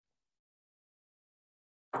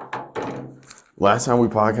Last time we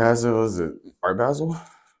podcasted, was it Art Basel?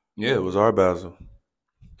 Yeah, it was our Basel.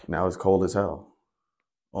 Now it's cold as hell.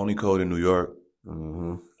 Only cold in New York.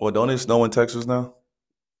 Mm-hmm. Well, don't it snow in Texas now?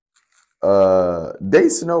 They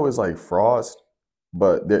snow is like frost,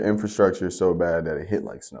 but their infrastructure is so bad that it hit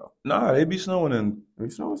like snow. Nah, it be snowing in Are you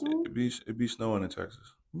snowing? it be snowing in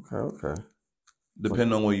Texas. Okay.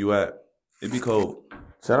 Depending on where you at. It be cold.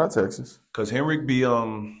 Shout out Texas. Cause Henrik be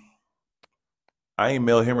I ain't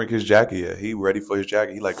mail Henrik his jacket yet. He ready for his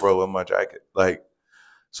jacket. He like, bro, where's my jacket? Like,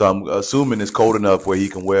 so I'm assuming it's cold enough where he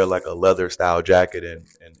can wear like a leather style jacket and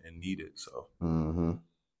need it. So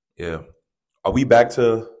yeah. Are we back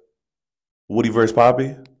to Woody versus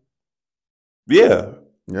Papi? Yeah.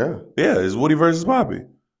 Yeah. Yeah, it's Woody versus Papi.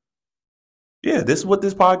 Yeah, this is what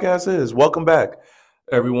this podcast is. Welcome back,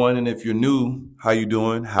 everyone. And if you're new, how you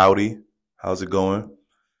doing? Howdy. How's it going?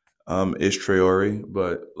 It's Traore,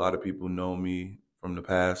 but a lot of people know me from the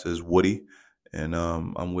past as Woody. And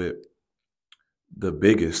I'm with the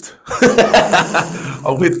biggest.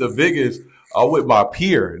 I'm with the biggest. I'm with my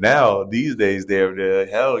peer now these days. There.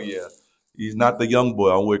 Hell yeah. He's not the young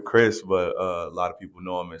boy. I'm with Chris, but a lot of people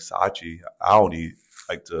know him as Sachee. I only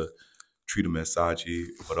like to treat him as Sachee,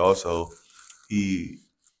 but also I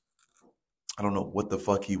don't know what the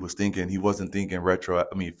fuck he was thinking. He wasn't thinking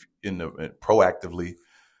proactively,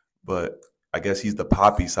 but I guess he's the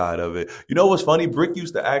Papi side of it. You know what's funny? Brick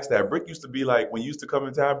used to ask that. Brick used to be like, when you used to come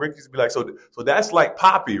in town, Brick used to be like, so that's like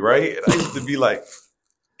Papi, right? And I used to be like,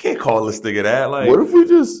 can't call this nigga that. Like, what if we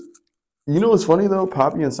just, you know what's funny though?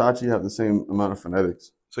 Papi and Sachee have the same amount of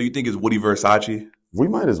phonetics. So you think it's Woody versus Sachee? We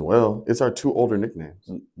might as well. It's our two older nicknames.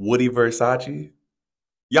 Woody versus Sachee?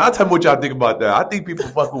 Y'all tell me what y'all think about that. I think people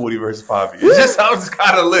fuck with Woody versus Papi. It just sounds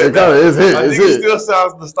kind of lit. It kind of is hit. I think it still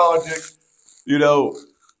sounds nostalgic. You know,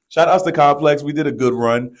 shout outs to Complex. We did a good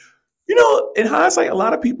run. You know, in hindsight, a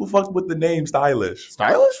lot of people fucked with the name Stylish.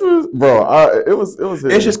 Stylish was, bro. It was.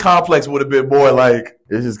 It's just Complex would have been more like.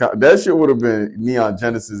 It's just that shit would have been Neon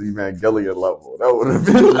Genesis Evangelion level. That would have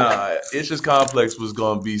been. Nah, It's Just Complex was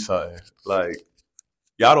gonna be something. Like,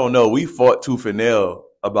 y'all don't know. We fought tooth and nail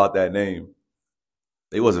about that name.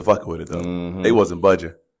 They wasn't fucking with it though. Mm-hmm. They wasn't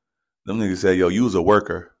budging. Them niggas said, "Yo, you was a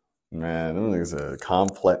worker." Man, them niggas said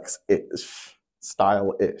complex-ish,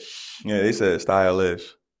 style-ish. Yeah, they said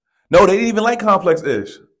style-ish. No, they didn't even like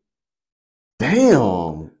complex-ish.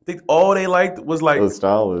 Damn. I think all they liked was like, it was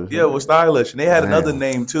stylish. Yeah, it was stylish, and they had another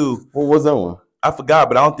name too. What was that one? I forgot,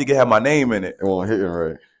 but I don't think it had my name in it. It won't hit it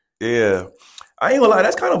right. Yeah. I ain't gonna lie,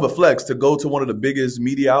 that's kind of a flex to go to one of the biggest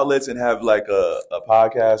media outlets and have like a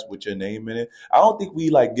podcast with your name in it. I don't think we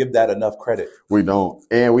like give that enough credit. We don't.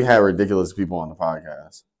 And we had ridiculous people on the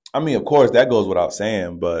podcast. I mean, of course, that goes without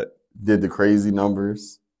saying, but did the crazy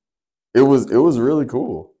numbers. It was really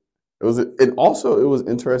cool. It was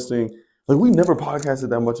interesting. Like, we never podcasted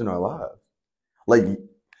that much in our lives. Like,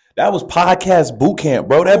 that was podcast boot camp,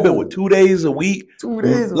 bro. That been with 2 days a week. 2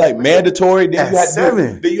 days, like mandatory. Then you had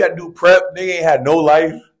 7. Then you had to do prep. They ain't had no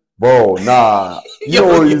life, bro. Nah, we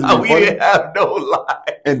didn't have no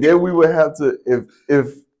life. And then we would have to,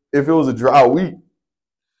 if it was a dry week,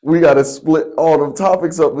 we got to split all them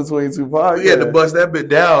topics up between 2 podcasts. We had to bust that bit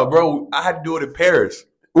down, bro. I had to do it in Paris.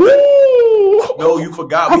 Woo! No, you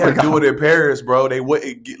forgot. We had to do it in Paris, bro. They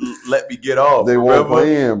wouldn't let me get off. They weren't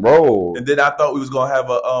playing, bro. And then I thought we was gonna have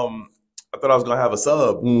I thought I was gonna have a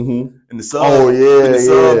sub, and the sub. Oh yeah,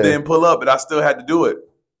 sub didn't pull up, and I still had to do it.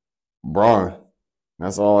 Bro,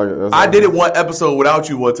 that's all. I did it one episode without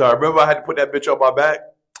you one time. Remember, I had to put that bitch on my back.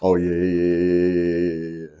 Oh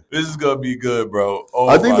yeah. This is gonna be good, bro. Oh,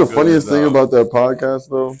 I think the funniest thing about that podcast,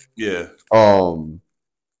 though. Yeah.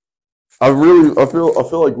 I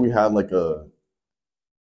feel like we had like a.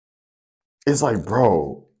 It's like,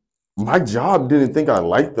 bro, my job didn't think I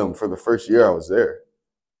liked them for the first year I was there,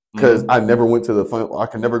 because I never went to I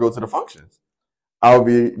could never go to the functions. I would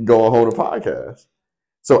be going home to podcast.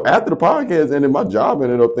 So after the podcast ended, my job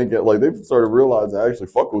ended up thinking, like, they started realizing I actually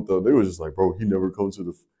fuck with them. They was just like, bro, he never comes to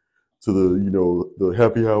the the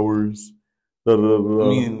happy hours. Da, da, da, da. I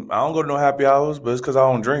mean, I don't go to no happy hours, but it's because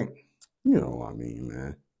I don't drink. You know what I mean,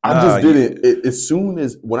 man. I just did it as soon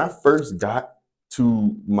as when I first got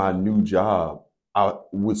to my new job, I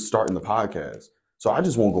was starting the podcast. So I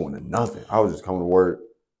just won't go into nothing. I was just coming to work,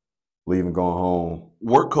 leaving, going home.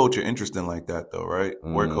 Work culture interesting like that though, right?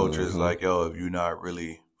 Work culture is like, yo, if you're not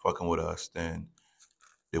really fucking with us, then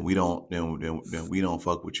we don't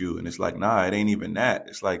fuck with you. And it's like, nah, it ain't even that.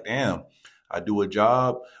 It's like, damn, I do a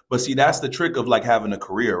job. But see, that's the trick of like having a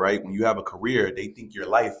career, right? When you have a career, they think your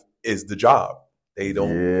life is the job. They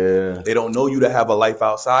don't know you to have a life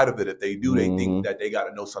outside of it. If they do, they think that they got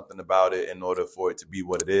to know something about it in order for it to be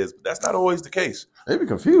what it is. But that's not always the case. They be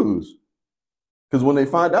confused. Because when they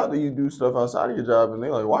find out that you do stuff outside of your job, and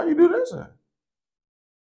they're like, why you do this?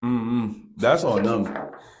 That's on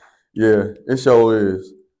them. Yeah, it sure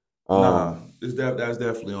is. That's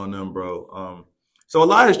definitely on them, bro. So a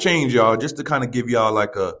lot has changed, y'all. Just to kind of give y'all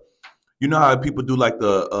like you know how people do like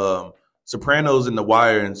the Sopranos and The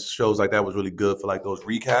Wire and shows like that was really good for like those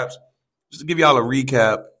recaps. Just to give y'all a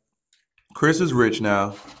recap, Chris is rich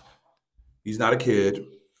now. He's not a kid.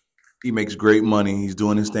 He makes great money. He's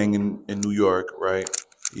doing his thing in New York, right?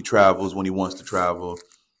 He travels when he wants to travel.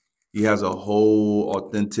 He has a whole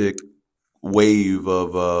authentic wave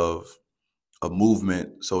of a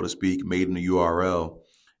movement, so to speak, made in the URL.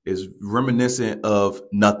 Is reminiscent of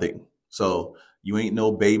nothing. So you ain't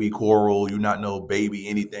no baby Coral. You not no baby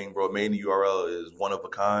anything, bro. Made in the URL is one of a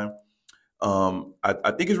kind.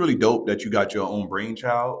 I think it's really dope that you got your own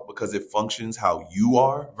brainchild because it functions how you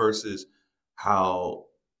are versus how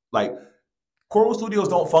like Coral Studios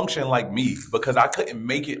don't function like me because I couldn't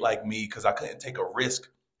make it like me because I couldn't take a risk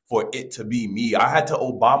for it to be me. I had to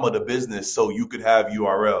Obama the business so you could have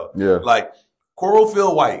URL. Yeah. Like Coral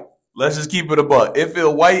feel white. Let's just keep it a buck. It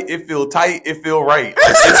feel white. It feel tight. It feel right.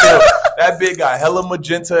 That big got hella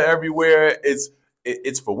magenta everywhere.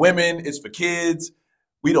 It's for women. It's for kids.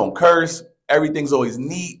 We don't curse. Everything's always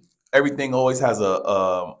neat. Everything always has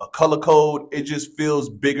a color code. It just feels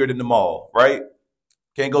bigger than the mall, right?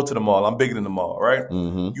 Can't go to the mall. I'm bigger than the mall, right?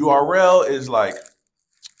 URL is like,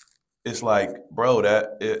 it's like, bro,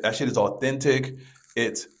 that shit is authentic.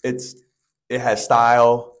 It has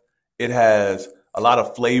style. It has a lot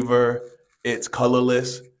of flavor. It's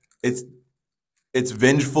colorless. It's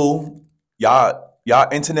vengeful. Y'all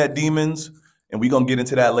internet demons, and we gonna get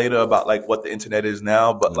into that later about like what the internet is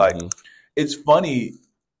now. But like, it's funny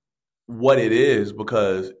what it is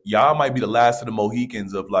because y'all might be the last of the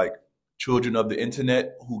Mohicans of like children of the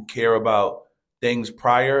internet who care about things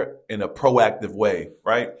prior in a proactive way,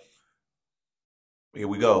 right? Here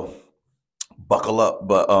we go. Buckle up.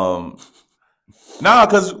 But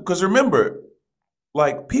because remember,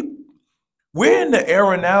 like people, we're in the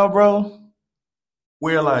era now, bro,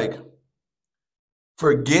 where like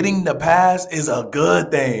forgetting the past is a good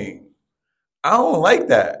thing. I don't like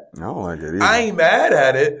that. I don't like it either. I ain't mad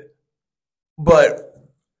at it, but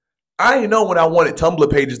I ain't know when I wanted Tumblr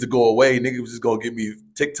pages to go away, niggas was just gonna give me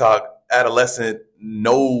TikTok adolescent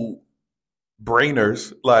no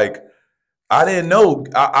brainers. Like I didn't know.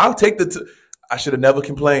 I'll take I should have never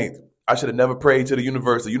complained. I should have never prayed to the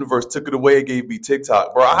universe. The universe took it away and gave me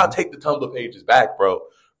TikTok. Bro, I'll take the Tumblr pages back, bro.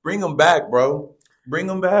 Bring them back, bro. Bring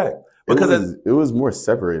them back. Because it was more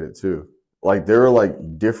separated, too. Like, there were,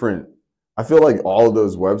 like, different... I feel like all of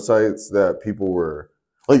those websites that people were...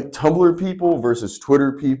 Like, Tumblr people versus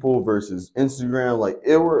Twitter people versus Instagram, like,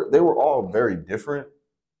 they were all very different.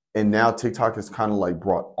 And now TikTok has kind of, like,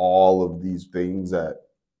 brought all of these things that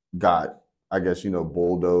got, I guess,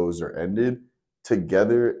 bulldozed or ended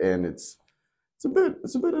together, and it's a bit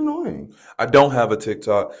annoying. I don't have a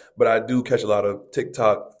TikTok, but I do catch a lot of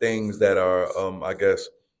TikTok things that are I guess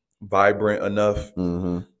vibrant enough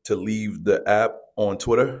to leave the app on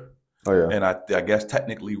Twitter. Oh yeah. And I guess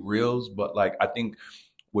technically Reels, but like I think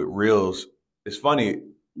with Reels, it's funny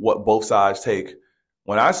what both sides take.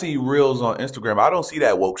 When I see Reels on Instagram, I don't see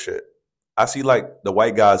that woke shit. I see like the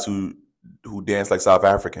white guys who dance like South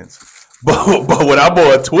Africans. But when I'm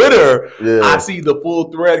on Twitter, I see the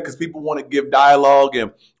full thread because people want to give dialogue.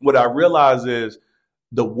 And what I realize is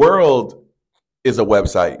the world is a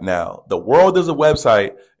website now. The world is a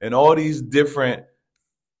website, and all these different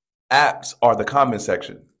apps are the comment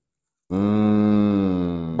section.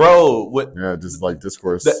 Bro, just like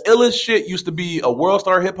discourse. The illest shit used to be a World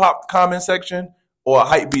Star Hip Hop comment section or a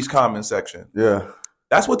Hypebeast comment section. Yeah.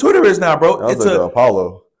 That's what Twitter is now, bro. It's like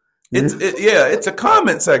Apollo. It's a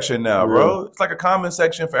comment section now, bro. It's like a comment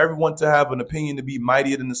section for everyone to have an opinion to be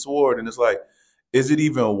mightier than the sword. And it's like, is it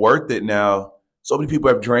even worth it now? So many people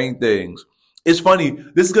have drained things. It's funny.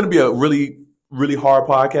 This is going to be a really, really hard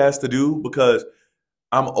podcast to do because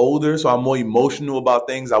I'm older, so I'm more emotional about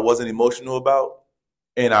things I wasn't emotional about.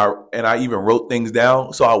 And I even wrote things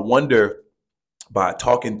down. So I wonder, by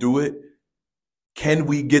talking through it, can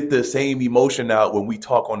we get the same emotion out when we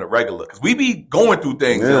talk on the regular? Because we be going through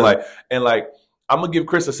things and like I'm gonna give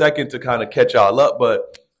Chris a second to kind of catch y'all up.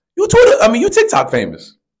 But you TikTok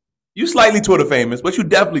famous. You slightly Twitter famous, but you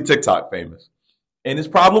definitely TikTok famous. And it's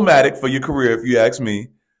problematic for your career if you ask me,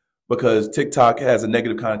 because TikTok has a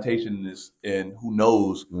negative connotation in this, and who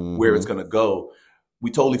knows where it's gonna go.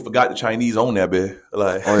 we totally forgot the Chinese own that bit.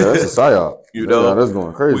 Like, Oh yeah, that's a psyop. You know, yeah, that's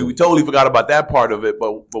going crazy. We totally forgot about that part of it.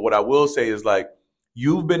 But what I will say is like,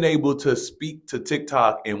 you've been able to speak to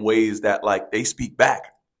TikTok in ways that like they speak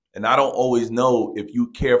back. And I don't always know if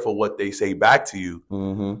you care for what they say back to you.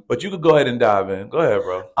 Mm-hmm. But you could go ahead and dive in. Go ahead,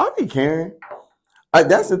 bro. I be caring.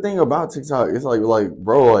 That's the thing about TikTok. It's like,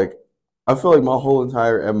 bro, like, I feel like my whole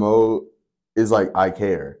entire MO is like, I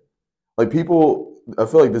care. Like, people, I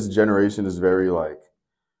feel like this generation is very like,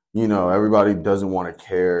 you know, everybody doesn't want to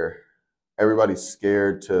care. Everybody's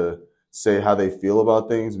scared to say how they feel about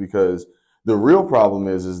things, because the real problem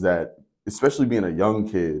is that, especially being a young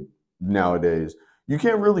kid nowadays, you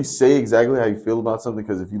can't really say exactly how you feel about something,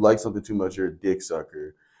 because if you like something too much, you're a dick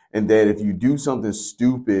sucker. And then if you do something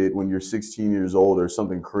stupid when you're 16 years old, or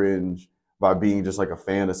something cringe by being just like a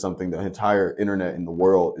fan of something, the entire internet in the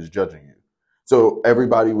world is judging you. So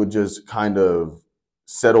everybody would just kind of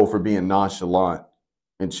settle for being nonchalant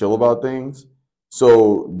and chill about things.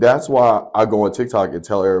 So that's why I go on TikTok and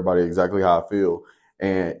tell everybody exactly how I feel.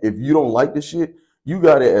 And if you don't like the shit, you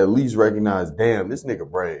got to at least recognize, damn, this nigga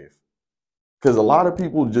brave. Because a lot of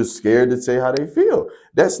people just scared to say how they feel.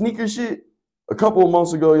 That sneaker shit, a couple of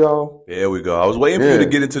months ago, y'all. There we go. I was waiting for you to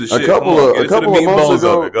get into the shit. A couple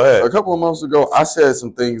of months ago, I said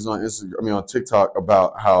some things on on TikTok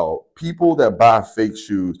about how people that buy fake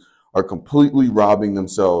shoes are completely robbing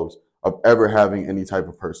themselves of ever having any type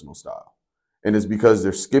of personal style. And it's because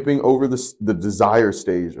they're skipping over the desire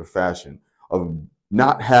stage of fashion, of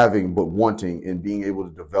not having but wanting, and being able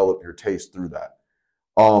to develop your taste through that.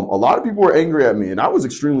 A lot of people were angry at me, and I was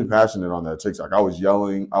extremely passionate on that TikTok. I was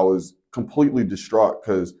yelling. I was completely distraught,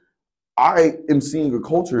 because I am seeing a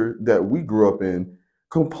culture that we grew up in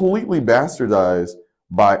completely bastardized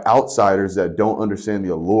by outsiders that don't understand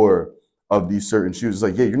the allure of these certain shoes. It's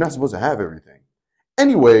like, yeah, you're not supposed to have everything.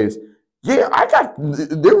 Anyways, yeah,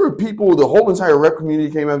 there were people, the whole entire rep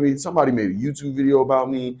community came at me. Somebody made a YouTube video about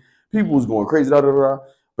me. People was going crazy, da, da, da.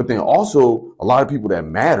 But then also a lot of people that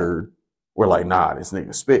mattered were like, nah, this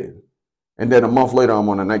nigga spitting. And then a month later, I'm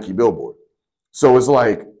on a Nike billboard. So it's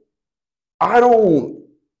like, I don't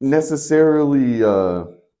necessarily,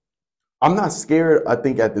 I'm not scared, I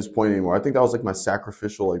think, at this point anymore. I think that was like my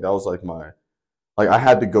sacrificial, like that was like I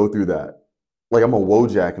had to go through that. Like, I'm a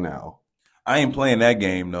Wojak now. I ain't playing that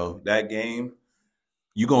game, though. That game,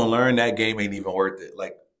 you going to learn that game ain't even worth it.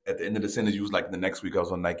 Like, at the end of the sentence, you was like, the next week I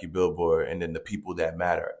was on Nike billboard, and then the people that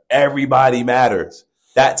matter. Everybody matters.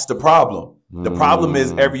 That's the problem. The problem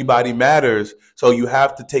is everybody matters, so you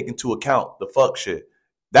have to take into account the fuck shit.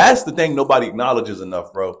 That's the thing nobody acknowledges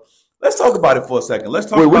enough, bro. Let's talk about it for a second. What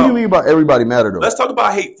do you mean by everybody matter, though? Let's talk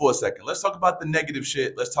about hate for a second. Let's talk about the negative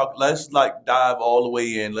shit. Let's like dive all the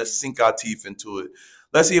way in. Let's sink our teeth into it.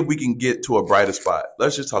 Let's see if we can get to a brighter spot.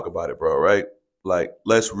 Let's just talk about it, bro, right? Like,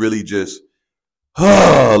 let's really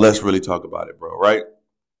talk about it, bro, right?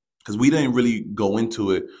 Because we didn't really go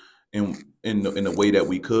into it in the way that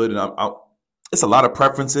we could. And it's a lot of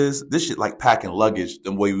preferences. This shit like packing luggage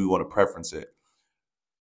the way we want to preference it.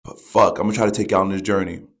 But fuck, I'm going to try to take you on this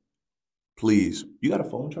journey. Please. You got a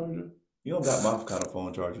phone charger? You don't got my kind of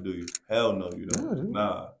phone charger, do you? Hell no, you don't. Yeah,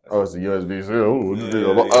 nah. Oh, it's a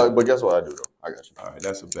USB-C. But guess what I do, though? I got you. All right,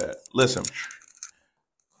 that's a bet. Listen,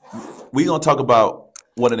 we're going to talk about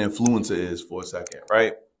what an influencer is for a second,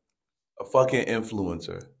 right? A fucking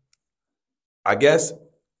influencer. I guess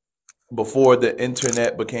before the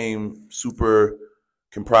internet became super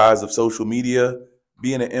comprised of social media,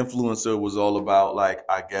 being an influencer was all about, like,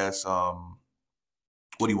 I guess, what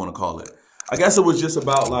do you want to call it? I guess it was just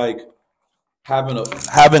about like having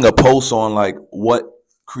a post on like what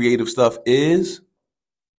creative stuff is,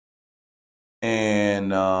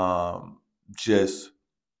 and just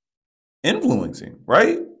influencing,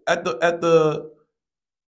 right? At the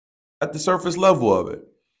surface level of it.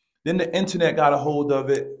 Then the internet got a hold of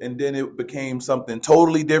it, and then it became something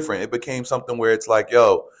totally different. It became something where it's like,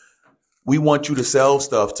 yo, we want you to sell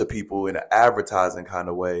stuff to people in an advertising kind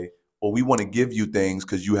of way, or we want to give you things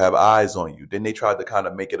because you have eyes on you. Then they tried to kind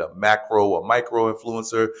of make it a macro or micro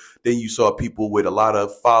influencer. Then you saw people with a lot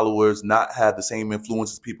of followers not have the same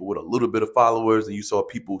influence as people with a little bit of followers. And you saw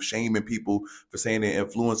people shaming people for saying they're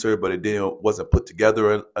influencer, but it wasn't put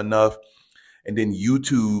together enough. And then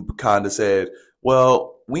YouTube kind of said,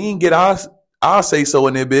 well, we ain't get our say so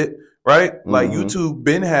in a bit, right? Mm-hmm. Like YouTube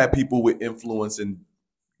been had people with influence, and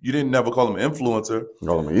you didn't never call them an influencer.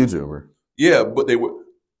 Call them a YouTuber. Yeah, but they were.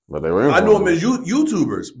 But they were influencers. I know them as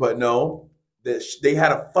YouTubers, but no, they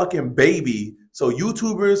had a fucking baby. So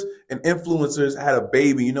YouTubers and influencers had a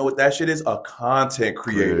baby. You know what that shit is? A content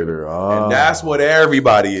creator. And that's what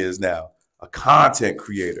everybody is now. A content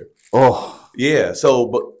creator. Oh. Yeah. So,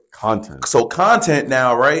 but Content. so content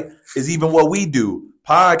now, right, is even what we do.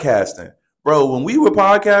 Podcasting. Bro, when we were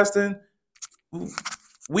podcasting,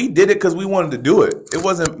 we did it because we wanted to do it. It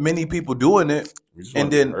wasn't many people doing it. We just And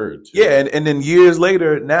wanted to then, be heard, too. yeah, and then years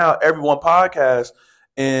later, now everyone podcasts,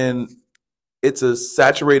 and it's a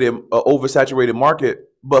oversaturated market,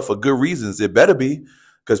 but for good reasons. It better be,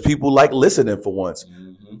 because people like listening for once.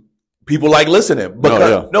 Mm-hmm. People like listening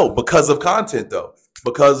because of content, though,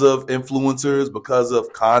 because of influencers, because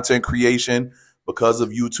of content creation, because of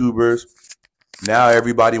YouTubers. Now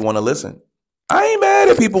everybody want to listen. I ain't mad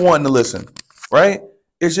at people wanting to listen, right?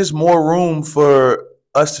 It's just more room for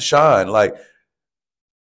us to shine. Like,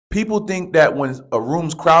 people think that when a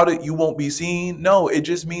room's crowded, you won't be seen. No, it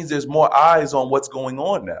just means there's more eyes on what's going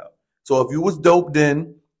on now. So if you was dope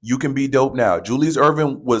then, you can be dope now. Julius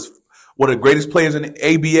Erving was one of the greatest players in the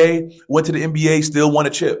ABA, went to the NBA, still won a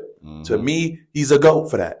chip. Mm-hmm. To me, he's a GOAT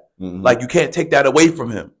for that. Mm-hmm. Like, you can't take that away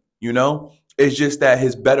from him, you know? It's just that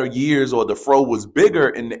his better years, or the fro was bigger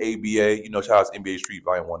in the ABA, you know, shout out to NBA Street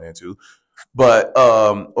Volume 1 and 2. But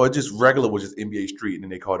or just regular was just NBA Street, and then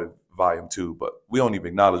they called it Volume 2. But we don't even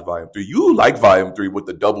acknowledge Volume 3. You like Volume 3 with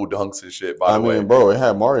the double dunks and shit, by the way. Bro, it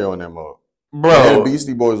had Mario in that mode. Bro. It had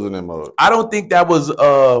Beastie Boys in that mode. I don't think that was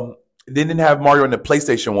they didn't have Mario in the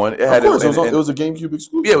PlayStation one. It had it was a GameCube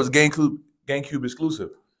exclusive. Yeah, it was GameCube exclusive.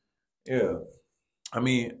 Yeah. I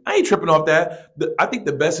mean, I ain't tripping off that. I think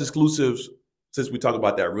the best exclusives, since we talk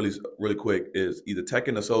about that really, really quick, is either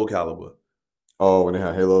Tekken or Soul Calibur. Oh, when they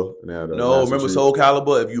had Halo? And they had, no, remember Chief. Soul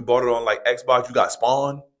Calibur? If you bought it on like Xbox, you got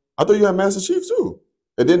Spawn. I thought you had Master Chief too.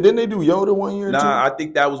 And then didn't they do Yoda 1 year? Nah, too? I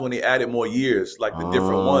think that was when they added more years, like the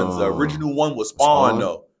different ones. The original one was Spawn,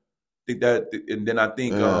 though. I think that, and then I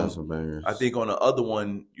think on the other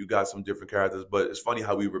one you got some different characters. But it's funny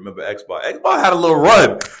how we remember Xbox. Xbox had a little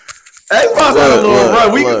run. Xbox had a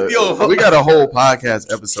little run. We got a whole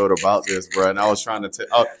podcast episode about this, bro. And I was trying to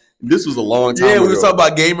tell. This was a long time ago. We were talking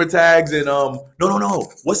about gamer tags and no.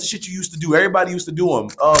 What's the shit you used to do? Everybody used to do them.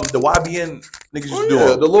 The YBN niggas used to do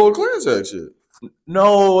them. The little clan tag shit.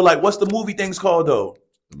 No, like what's the movie things called though?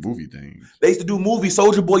 The movie things. They used to do movies.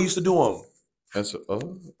 Soldier Boy used to do them. That's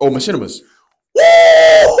Machinimas.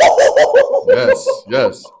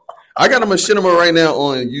 Yes. I got a Machinima right now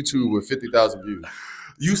on YouTube with 50,000 views.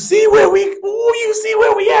 You see where we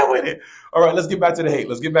at with it. All right, let's get back to the hate.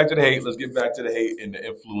 Let's get back to the hate and the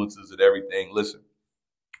influences and everything. Listen,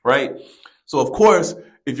 right? So, of course,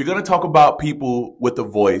 if you're going to talk about people with a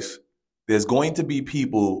voice, there's going to be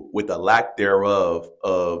people with a lack thereof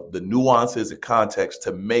of the nuances and context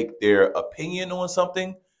to make their opinion on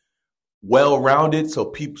something well-rounded,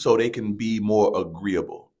 so they can be more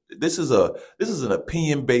agreeable. This is an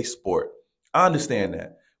opinion-based sport. I understand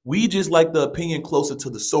that. We just like the opinion closer to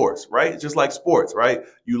the source, right? Just like sports, right?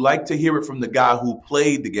 You like to hear it from the guy who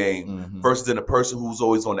played the game versus than a person who's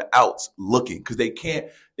always on the outs looking, because they can't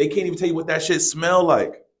even tell you what that shit smell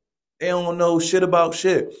like. They don't know shit about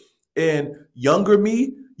shit. And younger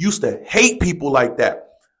me used to hate people like that.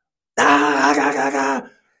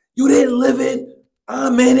 You didn't live it.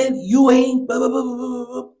 I'm in it. You ain't. Blah, blah, blah, blah,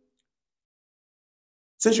 blah.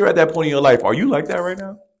 Since you're at that point in your life, are you like that right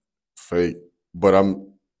now? Fake. But I'm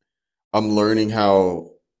learning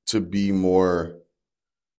how to be more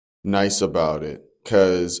nice about it,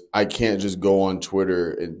 because I can't just go on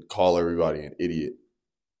Twitter and call everybody an idiot.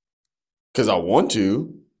 Because I want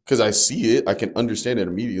to, because I see it, I can understand it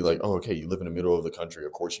immediately. Like, oh, okay, you live in the middle of the country.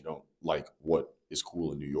 Of course you don't like what is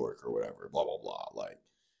cool in New York or whatever, blah, blah, blah. Like,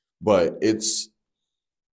 but it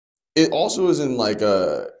also is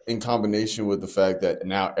in combination with the fact that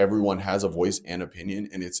now everyone has a voice and opinion,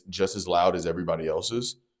 and it's just as loud as everybody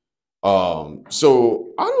else's.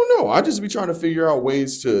 So I don't know. I just be trying to figure out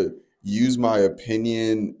ways to use my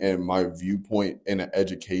opinion and my viewpoint in an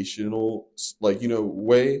educational,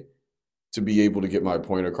 way to be able to get my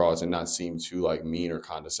point across and not seem too mean or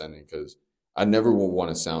condescending. Because I never will want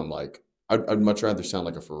to sound like I'd much rather sound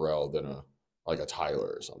like a Pharrell than a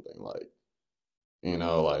Tyler or something.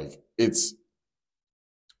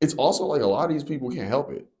 It's also a lot of these people can't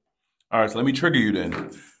help it. All right, so let me trigger you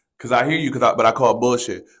then. Because I hear you, but I call it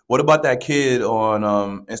bullshit. What about that kid on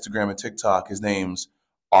Instagram and TikTok? His name's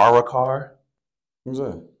Arakar. Who's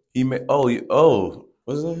that?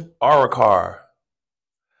 What's his name? Arakar.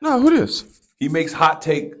 No, who this? He makes hot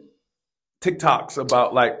take TikToks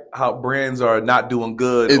about how brands are not doing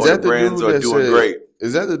good or brands are doing great.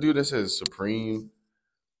 Is that the dude that says Supreme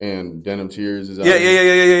and Denim Tears?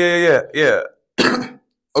 Yeah.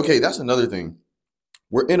 Okay, that's another thing.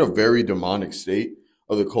 We're in a very demonic state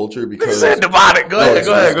of the culture because it's demonic. Go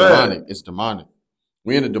ahead. It's demonic.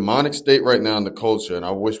 We're in a demonic state right now in the culture, and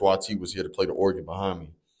I wish YT was here to play the organ behind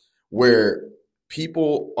me, where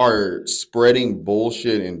people are spreading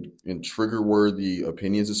bullshit and trigger worthy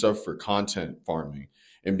opinions and stuff for content farming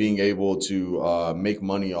and being able to make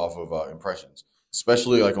money off of impressions,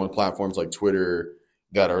 especially like on platforms like Twitter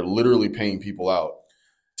that are literally paying people out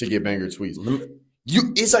to get banger tweets.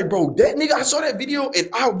 It's like, bro, that nigga, I saw that video and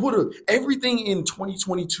I would have, everything in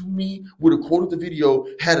 2022 me would have quoted the video,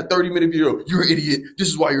 had a 30-minute video. You're an idiot. This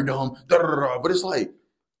is why you're dumb. Da, da, da, da. But it's like,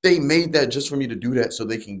 they made that just for me to do that so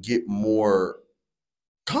they can get more,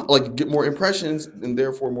 get more impressions and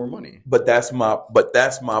therefore more money. But that's my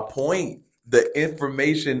point. The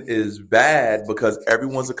information is bad because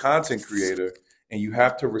everyone's a content creator and you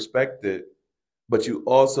have to respect it. But you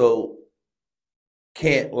also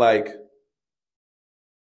can't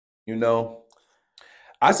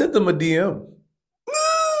I sent them a DM.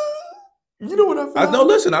 You know what I feel? No,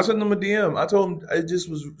 listen, I sent them a DM. I told them it just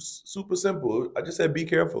was super simple. I just said, be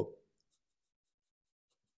careful.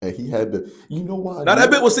 And he had to, you know why? Now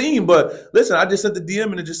that bit was seen, but listen, I just sent the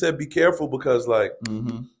DM and it just said, be careful because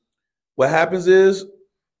what happens is,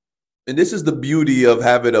 and this is the beauty of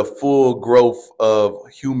having a full growth of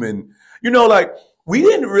human, we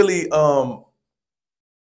didn't really,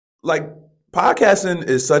 podcasting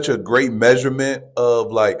is such a great measurement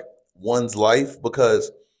of one's life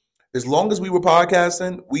because as long as we were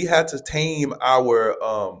podcasting, we had to tame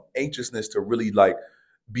our anxiousness to really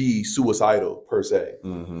be suicidal per se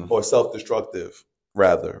or self-destructive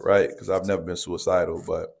rather, right? Because I've never been suicidal,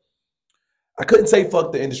 but I couldn't say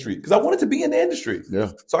fuck the industry because I wanted to be in the industry.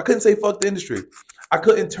 Yeah. So I couldn't say fuck the industry. I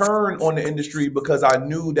couldn't turn on the industry because I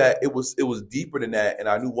knew that it was deeper than that. And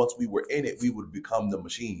I knew once we were in it, we would become the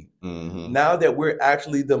machine. Now that we're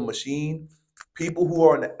actually the machine, people who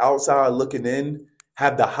are on the outside looking in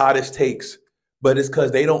have the hottest takes, but it's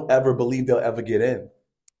because they don't ever believe they'll ever get in.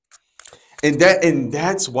 And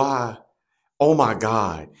that's why, oh my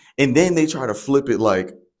God. And then they try to flip it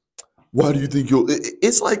why do you think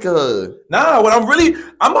it's like a... Nah, I'm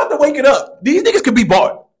about to wake it up. These niggas could be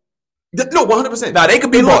bought. No, 100%. Nah, they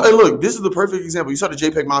could be bought. And look, this is the perfect example. You saw the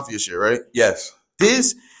JPEG Mafia shit, right? Yes.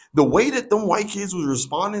 The way that them white kids was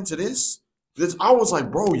responding to this, I was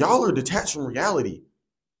like, bro, y'all are detached from reality.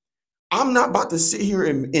 I'm not about to sit here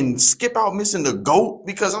and skip out missing the GOAT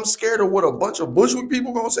because I'm scared of what a bunch of Bushwick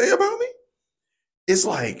people gonna say about me. It's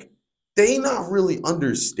like, they not really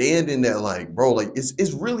understanding that, bro,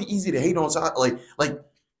 it's really easy to hate on side.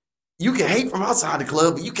 You can hate from outside the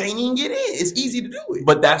club, but you can't even get in. It's easy to do it.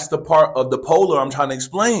 But that's the part of the polar I'm trying to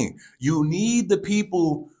explain. You need the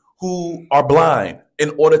people who are blind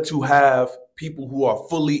in order to have people who are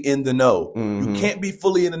fully in the know. You can't be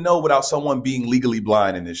fully in the know without someone being legally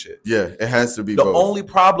blind in this shit. Yeah, it has to be the both. Only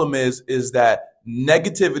problem is that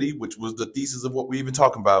negativity, which was the thesis of what we even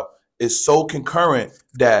talking about, is so concurrent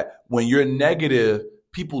that when you're negative,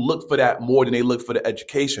 people look for that more than they look for the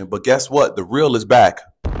education. But guess what? The real is back.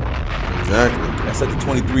 Exactly. That's at the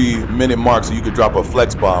 23-minute mark, so you could drop a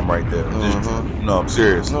flex bomb right there. No, I'm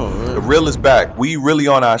serious. No, right. The real is back. We really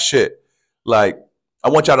on our shit. I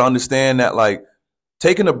want y'all to understand that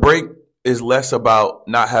taking a break is less about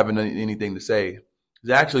not having anything to say.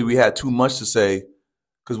 Actually, we had too much to say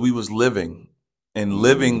because we was living. And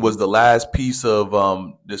living was the last piece of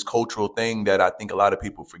this cultural thing that I think a lot of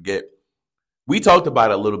people forget. We talked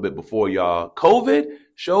about it a little bit before, y'all. COVID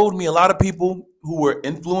showed me a lot of people who were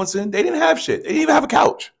influencing. They didn't have shit. They didn't even have a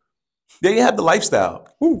couch. They didn't have the lifestyle.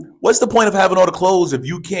 What's the point of having all the clothes if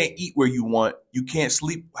you can't eat where you want, you can't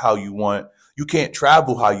sleep how you want, you can't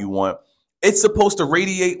travel how you want? It's supposed to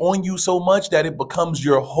radiate on you so much that it becomes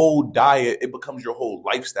your whole diet. It becomes your whole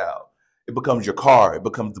lifestyle. It becomes your car. It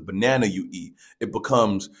becomes the banana you eat. It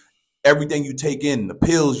becomes everything you take in, the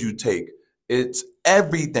pills you take. It's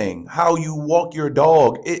everything. How you walk your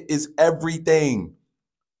dog. It is everything.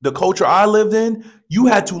 The culture I lived in, you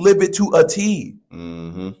had to live it to a T.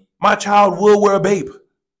 My child will wear a bape.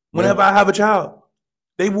 Whenever I have a child,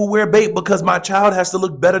 they will wear a bape because my child has to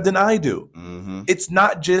look better than I do. It's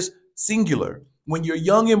not just singular. When you're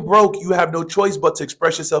young and broke, you have no choice but to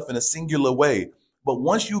express yourself in a singular way. But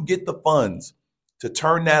once you get the funds to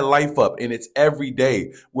turn that life up, and it's every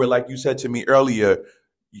day, where like you said to me earlier,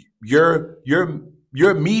 your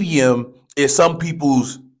medium is some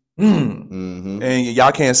people's and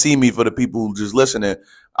y'all can't see me for the people who just listening.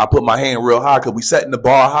 I put my hand real high because we setting the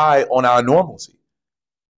bar high on our normalcy.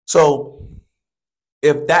 So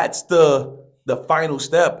if that's the final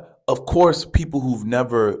step, of course, people who've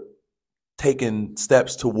never taken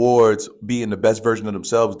steps towards being the best version of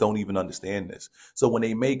themselves don't even understand this. So when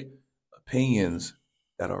they make opinions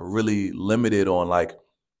that are really limited on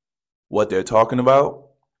what they're talking about.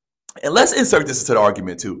 And let's insert this into the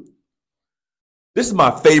argument too. This is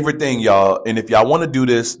my favorite thing, y'all. And if y'all want to do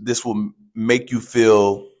this, this will make you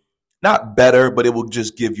feel not better, but it will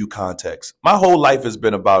just give you context. My whole life has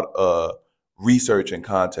been about research and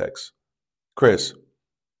context. Chris,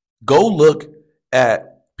 go look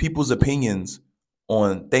at people's opinions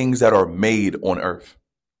on things that are made on Earth.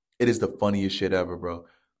 It is the funniest shit ever, bro.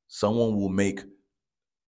 Someone will make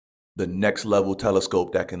the next level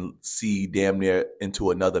telescope that can see damn near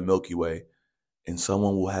into another Milky Way, and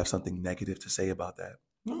someone will have something negative to say about that.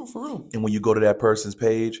 No, for real. And when you go to that person's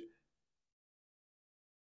page,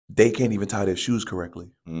 they can't even tie their shoes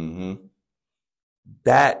correctly. Mm-hmm.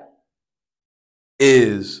 That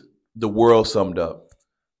is the world summed up.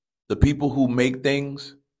 The people who make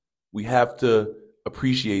things, we have to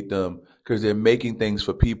appreciate them because they're making things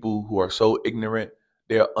for people who are so ignorant,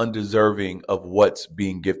 they're undeserving of what's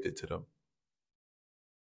being gifted to them.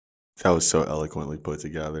 That was so eloquently put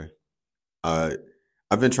together. I've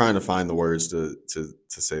been trying to find the words to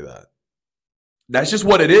say that. That's just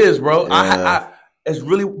what it is, bro. Yeah. It's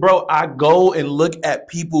really, bro, I go and look at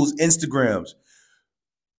people's Instagrams.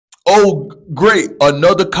 Oh, great.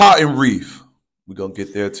 Another cotton reef. We're going to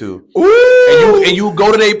get there too. Ooh. And you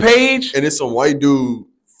go to their page. And it's some white dude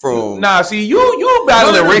from... Nah, see, you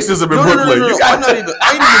battling racism in Brooklyn. No. I ain't even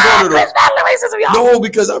going to the... battling racism, y'all. No,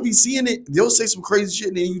 because I'll be seeing it. They'll say some crazy shit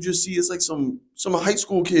and then you just see it's like some high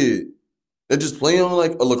school kid that just playing on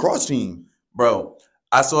like a lacrosse team. Bro,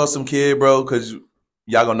 I saw some kid, bro, because...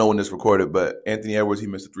 Y'all gonna know when this recorded, but Anthony Edwards, he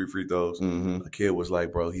missed the 3 free throws. Mm-hmm. The kid was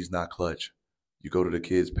like, bro, he's not clutch. You go to the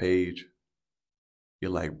kid's page,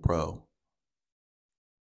 you're like, bro,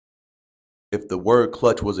 if the word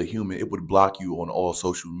clutch was a human, it would block you on all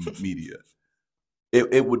social media.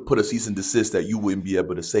 It would put a cease and desist that you wouldn't be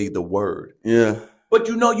able to say the word. Yeah. But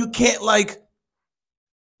you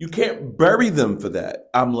can't bury them for that.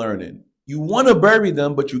 I'm learning. You want to bury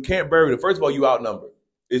them, but you can't bury them. First of all, you outnumbered.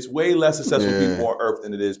 It's way less successful people on Earth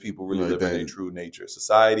than it is people really living in their true nature.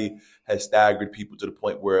 Society has staggered people to the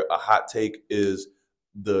point where a hot take is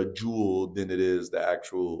the jewel than it is the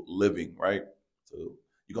actual living, right? So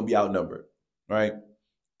you're going to be outnumbered, right?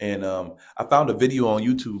 And I found a video on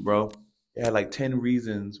YouTube, bro. It had like 10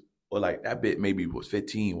 reasons, or like that bit maybe was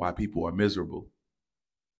 15, why people are miserable.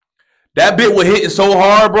 That bit was hitting so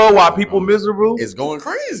hard, bro, why people miserable. It's going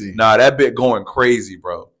crazy. Nah, that bit going crazy,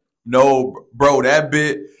 bro. No, bro, that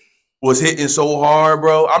bit was hitting so hard,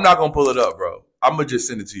 bro. I'm not going to pull it up, bro. I'm going to just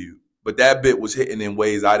send it to you. But that bit was hitting in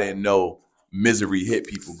ways I didn't know misery hit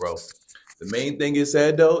people, bro. The main thing it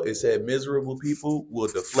said, though, it said miserable people will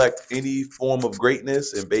deflect any form of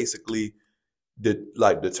greatness and basically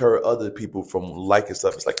deter other people from liking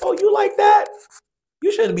stuff. It's like, oh, you like that?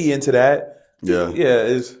 You shouldn't be into that. Yeah. Yeah,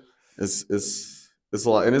 it's a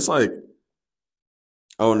lot. And it's like,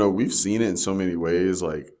 I don't know, we've seen it in so many ways.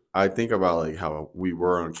 Like, I think about like how we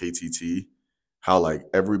were on KTT, how like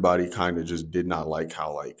everybody kind of just did not like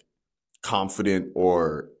how like confident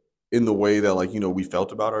or in the way that like, we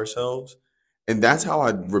felt about ourselves. And that's how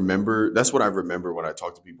that's what I remember when I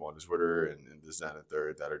talk to people on Twitter and this, that, and the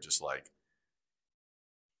third that are just like,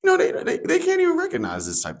 they can't even recognize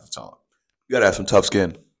this type of talk. You gotta have some tough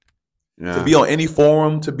skin. Yeah. To be on any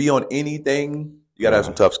forum, to be on anything, you gotta have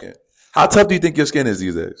some tough skin. How tough do you think your skin is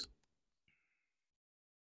these days?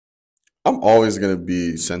 I'm always going to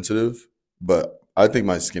be sensitive, but I think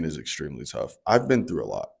my skin is extremely tough. I've been through a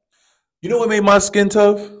lot. You know what made my skin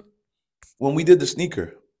tough? When we did the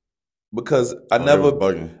sneaker. Because I never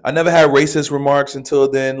had racist remarks until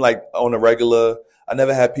then, like on a regular. I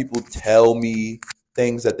never had people tell me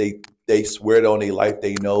things that they swear on their life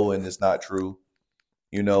they know and it's not true.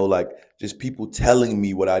 Like just people telling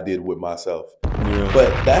me what I did with myself. Yeah.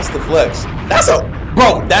 But that's the flex.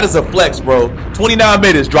 That is a flex, bro. 29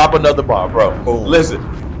 minutes, drop another bar, bro. Boom. Listen,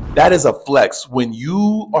 that is a flex when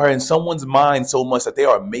you are in someone's mind so much that they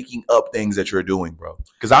are making up things that you're doing, bro.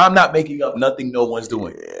 Because I'm not making up nothing no one's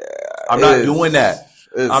doing. Yeah, I'm not doing that.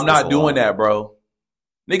 I'm not doing that, bro.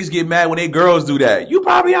 Niggas get mad when they girls do that. You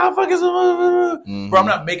probably out fucking some... Mm-hmm. Bro, I'm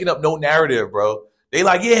not making up no narrative, bro. They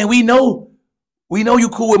like, yeah, we know you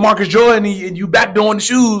cool with Marcus Jordan and you backdooring the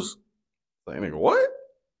shoes. Like, nigga, what?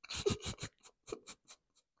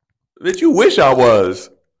 That you wish I was.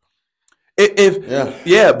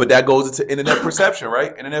 But that goes into internet perception,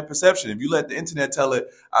 right? Internet perception. If you let the internet tell it,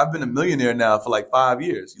 I've been a millionaire now for like 5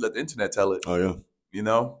 years. You let the internet tell it. Oh, yeah.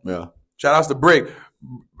 Yeah. Shout outs to Brick.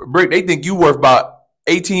 Brick, they think you worth about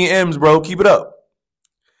 18 M's, bro. Keep it up.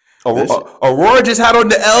 Aurora just had on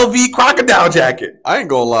the LV crocodile jacket. I ain't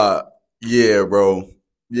gonna lie. Yeah, bro.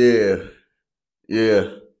 Yeah.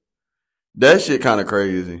 That shit kind of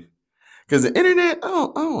crazy. Because the internet, I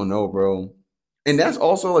don't know, bro. And that's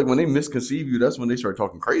also like when they misconceive you, that's when they start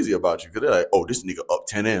talking crazy about you. Because they're like, oh, this nigga up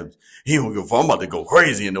 10 M's. He don't give a fuck. I'm about to go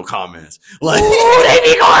crazy in the comments. Like, ooh, they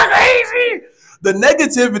be going crazy. The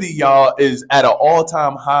negativity, y'all, is at an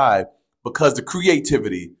all-time high because the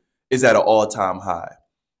creativity is at an all-time high.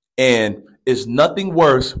 And it's nothing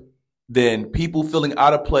worse than people feeling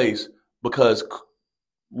out of place because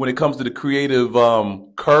when it comes to the creative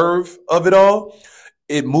curve of it all,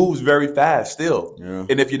 it moves very fast still. Yeah.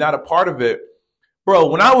 And if you're not a part of it, bro,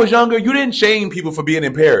 when I was younger, you didn't shame people for being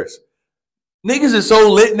in Paris. Niggas is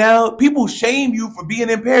so lit now. People shame you for being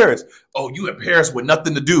in Paris. Oh, you in Paris with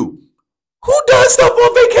nothing to do. Who does stuff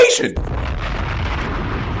on vacation?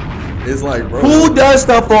 It's like, bro. Who does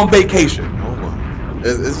stuff on vacation? No one.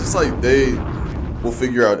 It's just like they will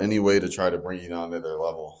figure out any way to try to bring you down to their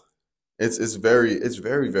level. It's very,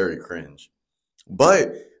 very cringe.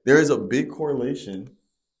 But there is a big correlation.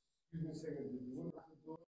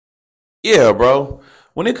 Yeah, bro.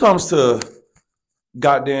 When it comes to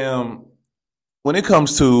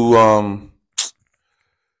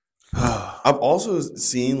I've also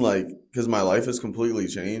seen like, because my life has completely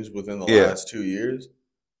changed within the last 2 years.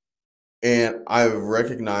 And I've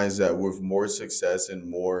recognized that with more success and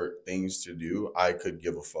more things to do, I could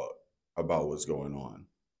give a fuck about what's going on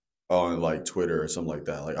like Twitter or something like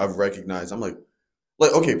that. Like I've recognized, I'm like,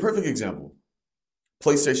 okay, perfect example.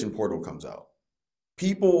 PlayStation Portal comes out.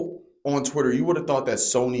 People on Twitter, you would have thought that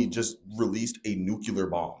Sony just released a nuclear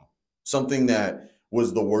bomb. Something that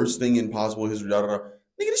was the worst thing in possible history. Nigga,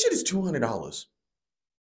 this shit is $200.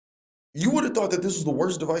 You would have thought that this was the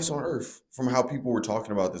worst device on earth from how people were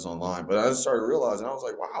talking about this online. But I just started realizing, I was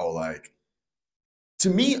like, wow, like, to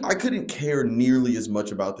me, I couldn't care nearly as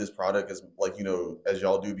much about this product as, like, you know, as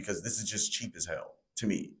y'all do, because this is just cheap as hell to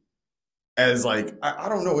me. As, like, I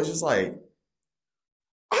don't know, it's just like,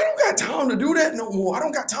 I don't got time to do that no more. I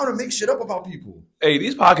don't got time to make shit up about people. hey,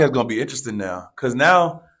 these podcasts gonna be interesting now. Cause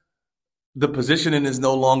now the positioning is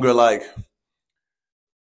no longer like,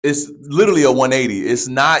 it's literally a 180. It's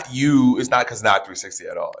not you. It's not 360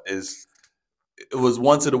 at all. It was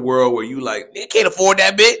once in the world where you like, you can't afford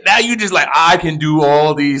that bit. Now you just like, I can do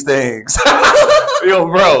all these things. Yo,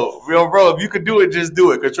 bro, if you could do it, just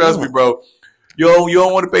do it. Cause trust me, bro, you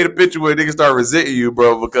don't want to pay the picture where niggas start resenting you,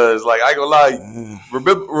 bro. Because like, I ain't gonna lie,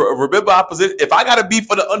 remember our position. If I gotta be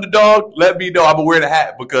for the underdog, let me know. I'm gonna wear the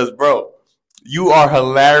hat because, bro, you are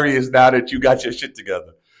hilarious now that you got your shit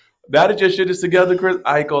together. Now that your shit is together, Chris,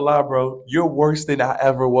 I ain't gonna lie, bro. You're worse than I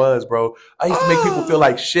ever was, bro. I used to make people feel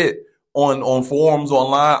like shit on forums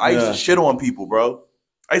online. I used to shit on people, bro.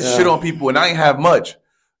 I used to shit on people, and I ain't have much.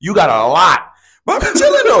 You got a lot. But I be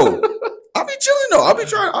chilling, though. I be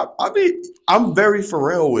trying. I'm very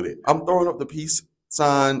Pharrell with it. I'm throwing up the peace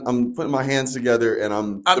sign. I'm putting my hands together, and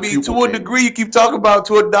I mean, to a degree, you keep talking about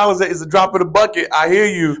 $200 is a drop in the bucket. I hear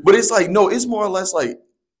you. But it's like, no, it's more or less like,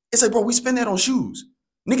 it's like, bro, we spend that on shoes.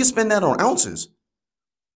 Niggas spend that on ounces.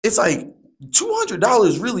 It's like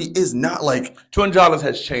 $200 really is not like $200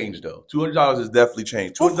 has changed though. $200 has definitely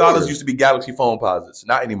changed. $200 used to be Galaxy phone posits,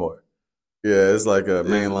 not anymore. Yeah, it's like a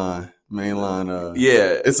mainline.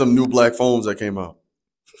 Yeah, it's some new black phones that came out.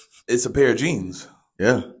 It's a pair of jeans.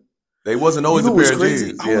 Yeah, they wasn't always a pair of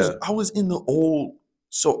jeans. I was in the old.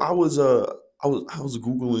 So I was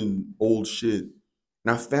Googling old shit,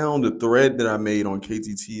 and I found a thread that I made on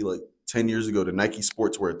KTT like 10 years ago, the Nike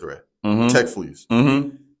sportswear thread, Tech Fleece.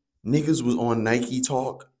 Mm-hmm. Niggas was on Nike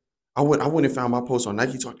Talk. I went and found my post on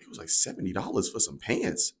Nike Talk. It was like $70 for some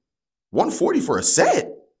pants, $140 for a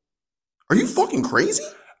set. Are you fucking crazy?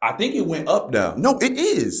 I think it went up now. No, it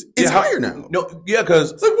is. It's higher now. No, yeah,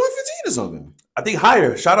 because it's like $115 or something. I think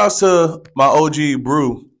higher. Shout outs to my OG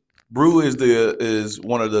Brew. Brew is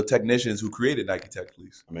one of the technicians who created Nike Tech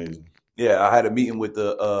Fleece. Amazing. Yeah, I had a meeting with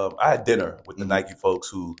I had dinner with the Nike folks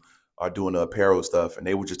who are doing the apparel stuff, and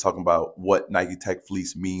they were just talking about what Nike Tech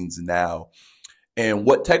Fleece means now. And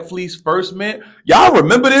what Tech Fleece first meant, y'all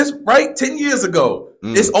remember this, right? 10 years ago.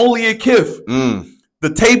 It's only a Kif. The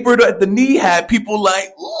taper at the knee had people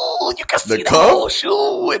like, ooh, you can see the whole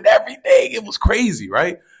shoe and everything. It was crazy,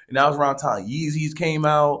 right? And that was around time Yeezys came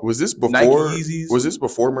out. Was this before Nike Yeezys? Was this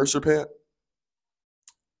before Mercer Pant?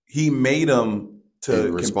 He made them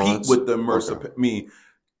to compete with the Mercer. Okay. I mean,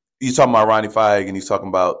 he's talking about Ronnie Feig, and he's talking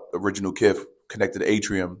about original Kif connected to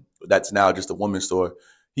Atrium. That's now just a women's store.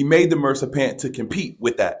 He made the Mercer Pant to compete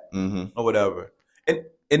with that or whatever. And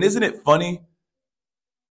isn't it funny?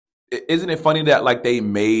 Isn't it funny that like they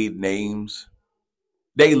made names?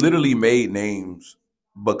 They literally made names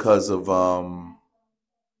because of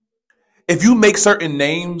if you make certain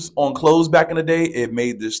names on clothes back in the day, it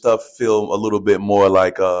made this stuff feel a little bit more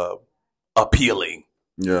like appealing.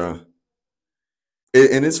 Yeah.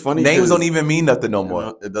 And it's funny. Names don't even mean nothing no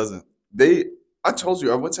more. It doesn't. I told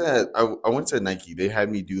you, I went to Nike. They had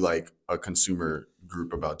me do like a consumer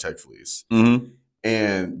group about tech fleece. Mm-hmm.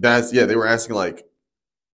 And they were asking like,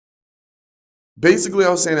 basically I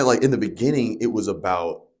was saying that like in the beginning, it was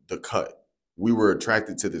about the cut. We were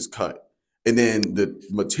attracted to this cut. And then the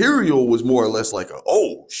material was more or less like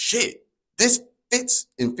oh shit, this fits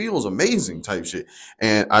and feels amazing type shit.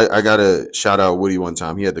 And I got to shout out Woody one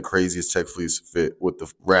time. He had the craziest tech fleece fit with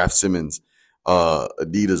the Raf Simons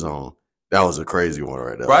Adidas on. That was a crazy one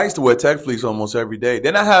right there. Bro, I used to wear tech fleece almost every day.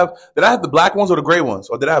 Did I have the black ones or the gray ones?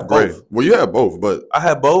 Or did I have both? Gray. Well, you had both, but I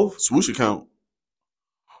had both. Swoosh account.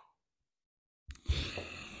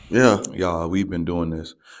 Yeah. Y'all, we've been doing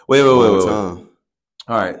this. Wait. All Time.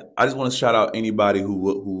 right. I just want to shout out anybody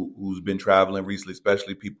who's been traveling recently,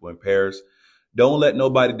 especially people in Paris. Don't let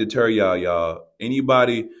nobody deter y'all.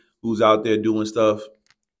 Anybody who's out there doing stuff,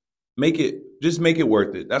 make it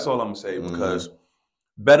worth it. That's all I'm gonna say, because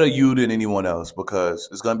better you than anyone else, because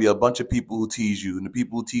it's gonna be a bunch of people who tease you, and the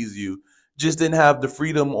people who tease you just didn't have the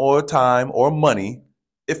freedom or time or money,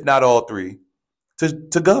 if not all three,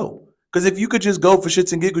 to go. Because if you could just go for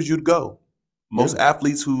shits and giggles, you'd go. Most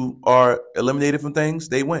athletes who are eliminated from things,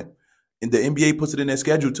 they went. And the NBA puts it in their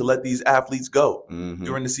schedule to let these athletes go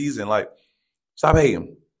during the season. Like, stop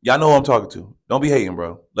hating. Y'all know who I'm talking to. Don't be hating,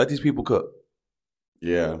 bro. Let these people cook.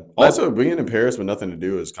 Yeah. Also, being in Paris with nothing to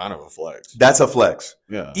do is kind of a flex. That's a flex.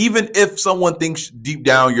 Yeah. Even if someone thinks deep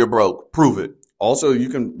down you're broke, prove it. Also,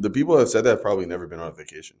 the people that said that have probably never been on a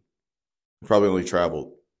vacation. Probably only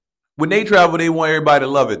traveled. When they travel, they want everybody to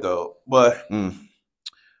love it, though. But,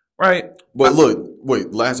 right. But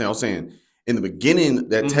wait, last thing I was saying, in the beginning,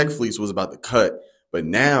 that tech fleece was about the cut. But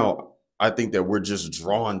now I think that we're just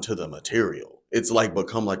drawn to the material. It's like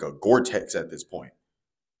become like a Gore-Tex at this point.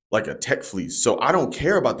 Like a tech fleece. So I don't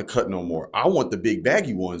care about the cut no more. I want the big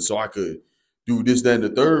baggy one so I could do this, that, and the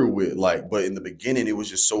third with but in the beginning, it was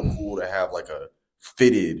just so cool to have like a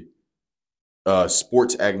fitted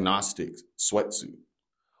sports agnostic sweatsuit.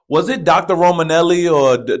 Was it Dr. Romanelli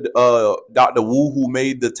or Dr. Wu who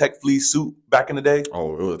made the tech fleece suit back in the day?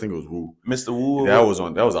 Oh, I think it was Wu. Mr. Wu?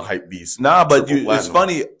 That was a hype beast. Nah, but it's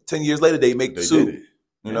funny, 10 years later, they make the suit. Did it.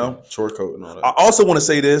 You know? Short coat and all that. I also want to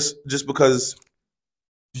say this, just because.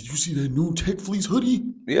 Did you see that new tech fleece hoodie?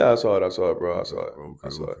 Yeah, I saw it, bro. I saw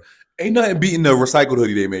it. Ain't nothing beating the recycled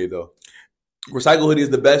hoodie they made, though. Recycled hoodie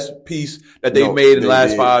is the best piece that they made in the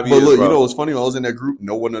last 5 years. But look, bro. You know what's funny? When I was in that group,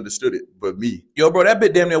 no one understood it but me. Yo, bro, that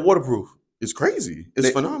bit damn near waterproof. It's crazy.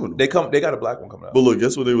 It's phenomenal. They got a black one coming out. But look,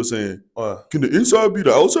 guess what they were saying? Can the inside be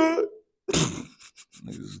the outside?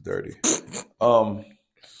 Niggas is dirty.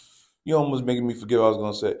 You almost making me forget what I was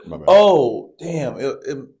gonna say. My bad. Oh, damn.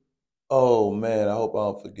 Oh man, I hope I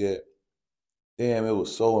don't forget. Damn, it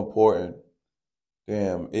was so important.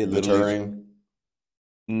 Damn, it literally. Deterring?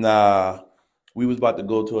 Nah. We was about to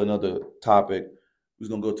go to another topic. We was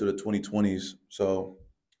gonna go to the 2020s. So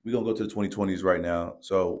we're gonna go to the 2020s right now.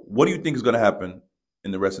 So what do you think is gonna happen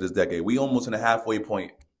in the rest of this decade? We almost in a halfway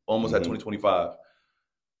point, almost at 2025.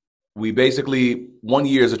 We basically 1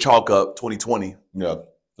 year is a chalk up, 2020. Yeah.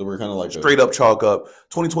 So we're kind of like straight up chalk up.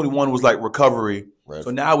 2021 was like recovery. Right.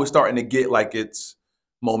 So now we're starting to get like its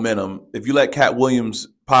momentum. If you let Cat Williams'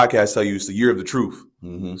 podcast tell you, it's the year of the truth.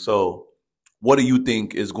 So what do you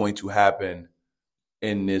think is going to happen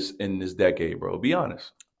in this decade, bro? Be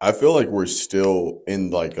honest. I feel like we're still in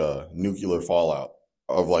like a nuclear fallout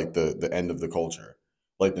of like the end of the culture.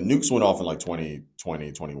 Like the nukes went off in like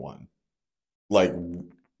 2020, 21. Like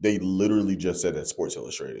they literally just said that Sports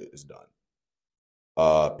Illustrated is done.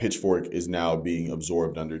 Pitchfork is now being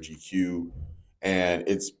absorbed under GQ, and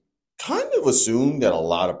it's kind of assumed that a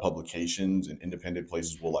lot of publications and independent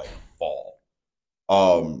places will like fall.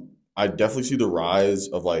 I definitely see the rise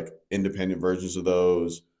of like independent versions of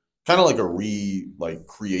those, kind of like a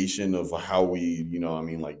creation of how we,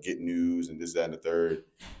 like get news and this, that, and the third.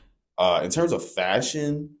 In terms of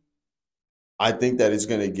fashion, I think that it's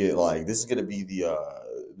gonna get like this is gonna be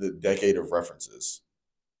the decade of references.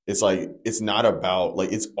 It's like it's not about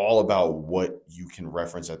like it's all about what you can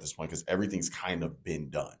reference at this point because everything's kind of been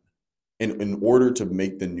done. And in order to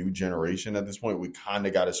make the new generation at this point, we kind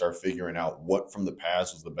of got to start figuring out what from the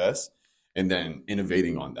past was the best and then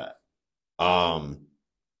innovating on that. I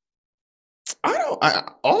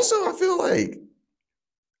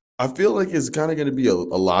feel like it's kind of going to be a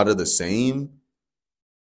lot of the same.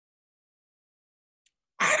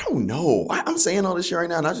 I don't know. I'm saying all this shit right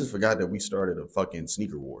now, and I just forgot that we started a fucking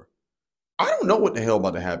sneaker war. I don't know what the hell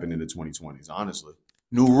about to happen in the 2020s, honestly.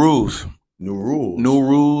 New rules. New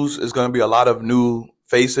rules is going to be a lot of new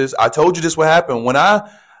faces. I told you this would happen when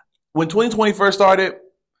 2020 first started.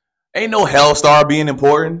 Ain't no Hellstar being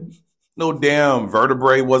important. No damn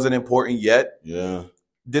Vertebrae wasn't important yet. Yeah.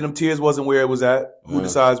 Denim Tears wasn't where it was at. Yeah. Who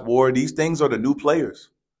Decides War? These things are the new players.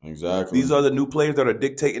 Exactly. These are the new players that are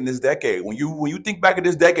dictating this decade. When you think back at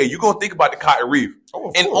this decade, you're gonna think about the Cotton Reef.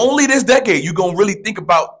 Oh, and only this decade, you're gonna really think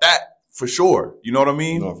about that for sure. You know what I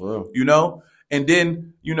mean? No, for real. You know? And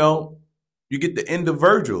then, you get the end of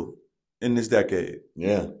Virgil in this decade.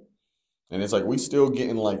 Yeah. And it's like we still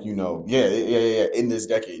getting like, in this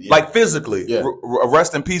decade. Yeah. Like physically. Yeah.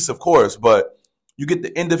 Rest in peace, of course. But you get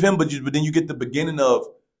the end of him, but then you get the beginning of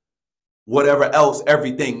whatever else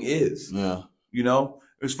everything is. Yeah.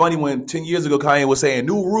 It's funny when 10 years ago Kanye was saying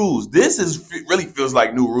new rules. Really feels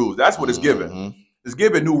like new rules. That's what it's giving. Mm-hmm. It's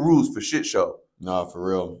giving new rules for shit show. No, for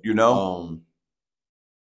real.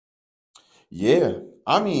 Yeah.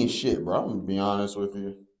 I mean, shit, bro. I'm gonna be honest with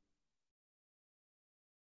you.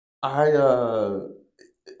 I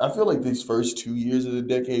feel like these first 2 years of the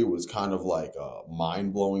decade was kind of like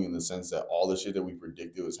mind blowing in the sense that all the shit that we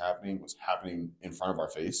predicted was happening in front of our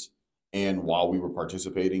face, and while we were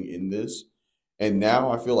participating in this. And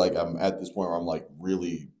now I feel like I'm at this point where I'm like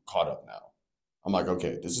really caught up now. I'm like,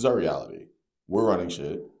 okay, this is our reality. We're running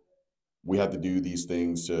shit. We have to do these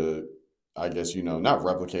things to, I guess, not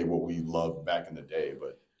replicate what we loved back in the day,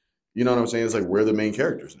 but you know what I'm saying? It's like we're the main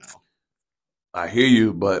characters now. I hear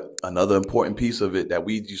you, but another important piece of it that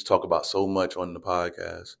we used to talk about so much on the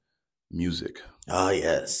podcast, music. Oh,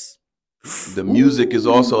 yes. The music is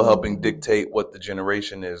also helping dictate what the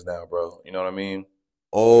generation is now, bro. You know what I mean?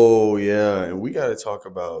 Oh, yeah. And we got to talk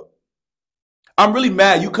about. I'm really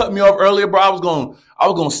mad. You cut me off earlier, bro. I was going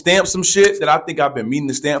to stamp some shit that I think I've been meaning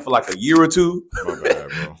to stamp for like a year or two. My bad,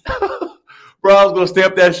 bro. Bro, I was going to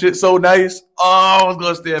stamp that shit so nice. Oh, I was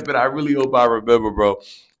going to stamp it. I really hope I remember, bro.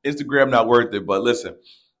 Instagram not worth it, but listen,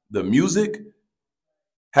 the music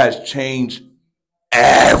has changed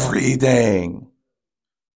everything.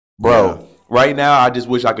 Bro. Yeah. Right now, I just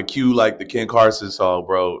wish I could cue like the Ken Carson song,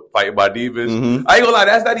 bro, Fighting My Demons. Mm-hmm. I ain't gonna lie,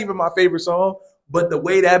 that's not even my favorite song, but the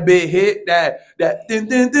way that bit hit, that dun, dun,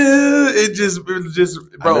 dun, it just, bro.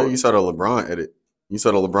 I know you saw the LeBron edit. You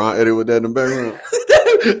saw the LeBron edit with that in the background.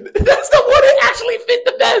 That's the one that actually fit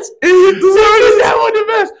the best. It fit that one the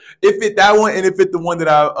best. It fit that one, and it fit the one that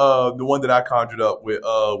I conjured up with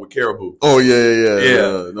Caribou. Oh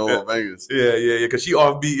yeah. No Vegas. Yeah. Because she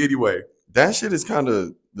offbeat anyway. That shit is kind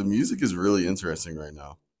of. The music is really interesting right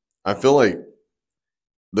now. I feel like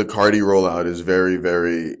the Cardi rollout is very,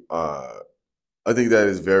 very, I think that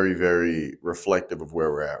is very, very reflective of where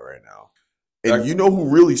we're at right now. And you know who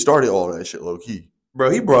really started all that shit, low key?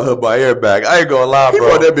 Bro, he brought her by air back. I ain't gonna lie, bro. He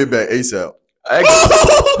brought that bitch back ASAP.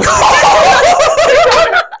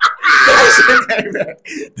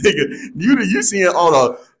 Nigga, you seen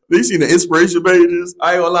you seen the inspiration pages?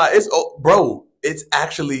 I ain't gonna lie. It's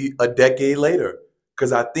actually a decade later.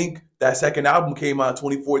 Because I think that second album came out in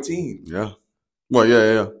 2014. Yeah. Well,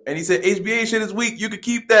 yeah. And he said, HBA shit is weak. You could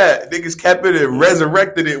keep that. Niggas kept it and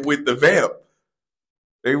resurrected it with the Vamp.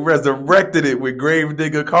 They resurrected it with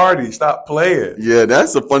Gravedigger Cardi. Stop playing. Yeah,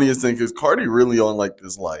 that's the funniest thing because Cardi really on like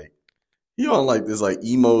this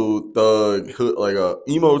emo thug,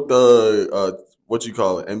 what you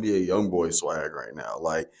call it, NBA YoungBoy swag right now.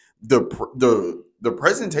 Like the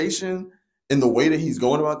presentation and the way that he's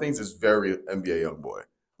going about things is very NBA YoungBoy.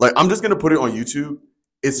 Like, I'm just going to put it on YouTube.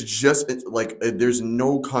 There's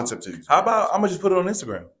no concept to it. How about I'm going to just put it on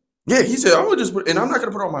Instagram? Yeah, he said, I'm going to just and I'm not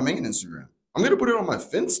going to put it on my main Instagram. I'm going to put it on my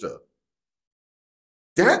Finsta.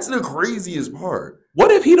 That's the craziest part.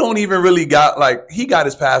 What if he don't even really he got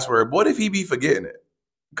his password. What if he be forgetting it?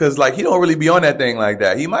 Because, he don't really be on that thing like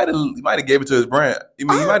that. He might have gave it to his brand. He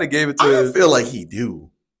might have gave it to I feel like he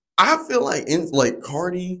do. I feel like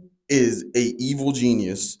Cardi is a evil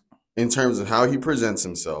genius in terms of how he presents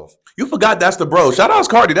himself. You forgot that's the bro. Shout out to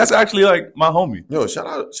Cardi. That's actually my homie. Yo, shout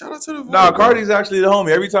out to the voice, Nah, Cardi's actually the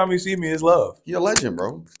homie. Every time he see me, it's love. He a legend,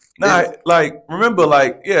 bro. Nah, remember,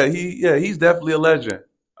 he's definitely a legend.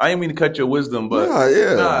 I didn't mean to cut your wisdom, but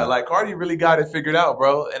Cardi really got it figured out,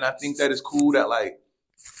 bro. And I think that is cool that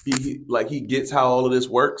he gets how all of this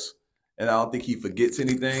works, and I don't think he forgets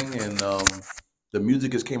anything. And the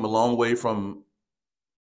music has came a long way from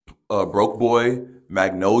Broke Boy,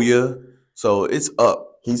 Magnolia, so it's up.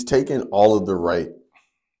 He's taken all of the right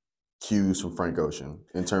cues from Frank Ocean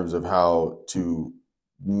in terms of how to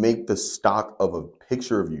make the stock of a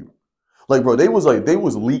picture of you. Like, bro, they was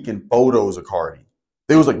leaking photos of Cardi.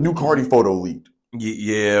 There was new Cardi photo leaked.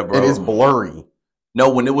 Yeah, bro. And it's blurry.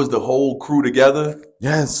 No, when it was the whole crew together.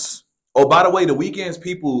 Yes. Oh, by the way, the Weeknd's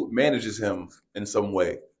people manages him in some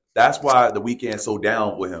way. That's why the weekend's so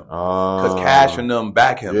down with him. Because Cash and them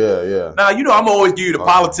back him. Yeah. Now, you know, I'm always give you the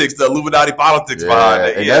politics, the Illuminati politics behind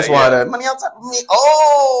it. And that's why that money on top of me.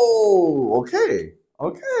 Oh, okay.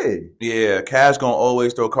 Yeah, Cash gonna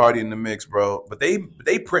always throw Cardi in the mix, bro. But they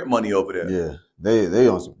print money over there. Yeah, they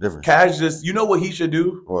on some different. Cash just, you know what he should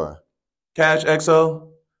do? What? Cash XO,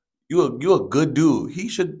 you a good dude. He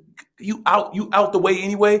should you out the way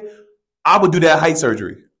anyway. I would do that height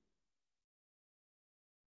surgery,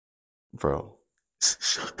 bro.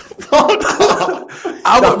 Shut the fuck up.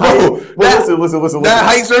 Listen. That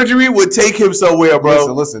height surgery would take him somewhere, bro.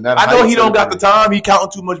 Listen. I know he don't got the time. He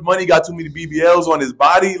counting too much money. Got too many BBLs on his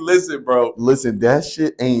body. Listen, bro. Listen, that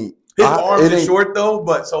shit ain't. His arms is short though,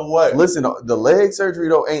 but so what? Listen, the leg surgery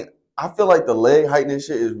though ain't. I feel like the leg heightening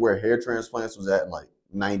shit is where hair transplants was at in like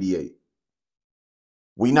 98.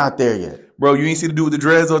 We not there yet. Bro, you ain't see the dude with the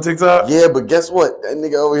dreads on TikTok? Yeah, but guess what? That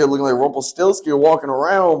nigga over here looking like Rumpelstiltskin walking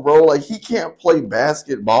around, bro. Like, he can't play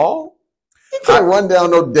basketball. He can't run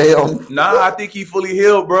down no damn. Nah, I think he fully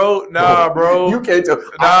healed, bro. Nah, bro. You can't tell. Nah,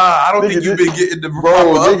 I don't think you've been getting the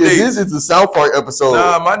bro. Nigga, this is the South Park episode.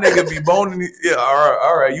 Nah, my nigga be boning. Yeah,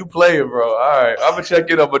 all right. You playing, bro. All right, I'm gonna check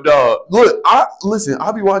it up, a dog. Look,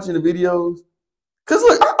 I'll be watching the videos. Cause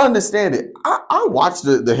look, I understand it. I watch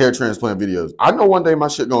the hair transplant videos. I know one day my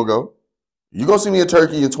shit gonna go. You gonna see me in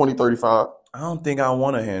Turkey in 2035. I don't think I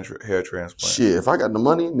want a hair transplant. Shit, if I got the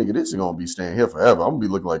money, nigga, this is gonna be staying here forever. I'm gonna be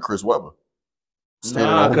looking like Chris Webber.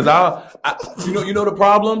 Nah, because you know the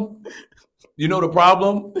problem? You know the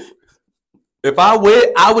problem? If I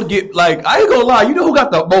went, I would get, like, I ain't gonna lie, you know who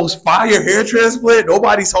got the most fire hair transplant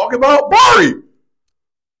nobody's talking about? Barry!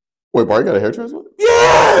 Wait, Barry got a hair transplant?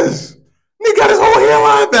 Yes! Nigga got his whole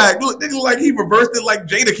hairline back. Look, nigga, like he reversed it like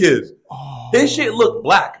Jada Kids. His shit look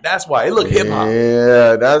black. That's why. It look hip hop.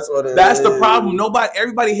 Yeah, that's what it is. That's the problem.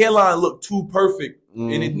 Everybody hairline look too perfect.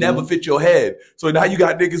 And it never fit your head. So now you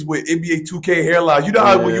got niggas with NBA 2K hairlines. You know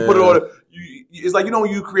how when you put it on, it's like, you know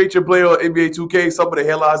when you create your player on NBA 2K, some of the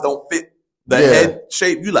hairlines don't fit the head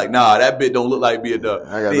shape. You like, nah, that bit don't look like being enough.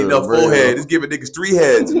 Ain't enough forehead. It's giving niggas 3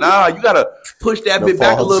 heads. Nah, you gotta push that bit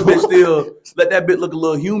back a little bit still. Let that bit look a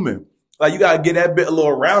little human. Like, you gotta get that bit a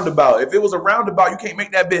little roundabout. If it was a roundabout, you can't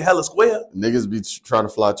make that bit hella square. Niggas be trying to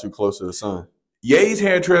fly too close to the sun. Ye's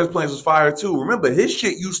hair transplants was fire too. Remember, his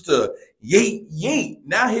shit used to yeet.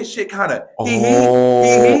 Now his shit kind of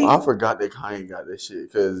I forgot that Kanye got this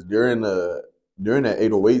shit because during that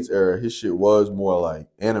 808s era, his shit was more like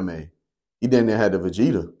anime. He didn't have the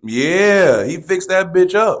Vegeta. Yeah, he fixed that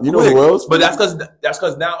bitch up. You know who else? But that's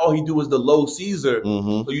because now all he do is the low Caesar,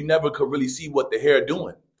 so you never could really see what the hair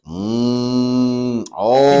doing. He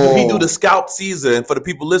do the scalp Caesar, and for the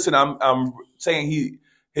people listening, I'm saying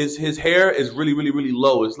his hair is really, really, really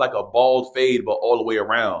low. It's like a bald fade, but all the way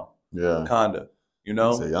around. Yeah, kinda. You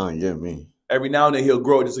know. So y'all ain't get me. Every now and then he'll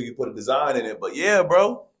grow it just so you put a design in it. But yeah,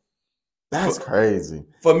 bro, that's crazy.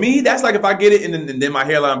 For me, that's like if I get it and then my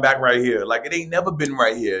hairline back right here. Like it ain't never been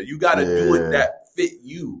right here. You gotta do it that fit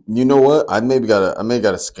you. You know what? I may gotta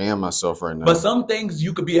scam myself right now. But some things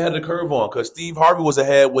you could be ahead of the curve on because Steve Harvey was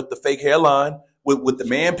ahead with the fake hairline with the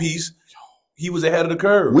man piece. He was ahead of the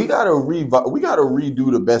curve. We gotta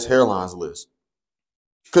redo the best hairlines list.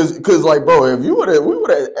 Cause like, bro, if we would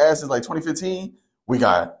have asked since like 2015, we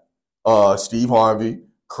got Steve Harvey,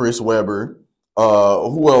 Chris Webber,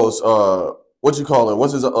 who else? What you call it?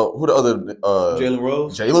 What's his who the other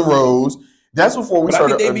Jalen Rose. That's before we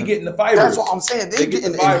started. I think they be getting the fibers. That's what I'm saying. They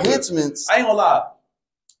getting enhancements. I ain't gonna lie.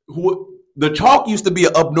 The chalk used to be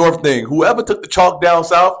an up north thing. Whoever took the chalk down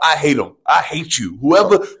south, I hate them. I hate you.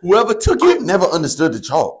 Whoever took it. I never understood the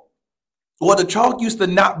chalk. Well, the chalk used to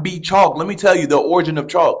not be chalk. Let me tell you the origin of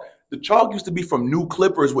chalk. The chalk used to be from new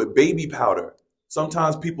clippers with baby powder.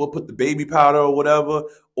 Sometimes people put the baby powder or whatever,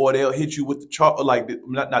 or they'll hit you with the chalk, like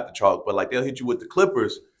not the chalk, but like they'll hit you with the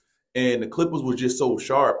clippers. And the clippers were just so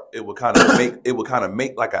sharp, it would kind of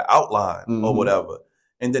make like an outline or whatever.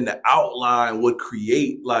 And then the outline would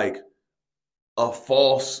create like a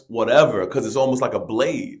false whatever, because it's almost like a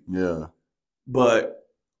blade. Yeah. But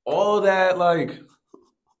all that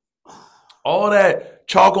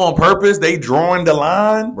chalk on purpose, they drawing the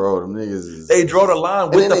line. Bro, them niggas they draw the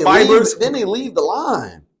line with the fibers. Then they leave the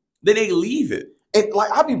line. Then they leave it. And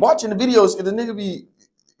like I be watching the videos and the nigga be,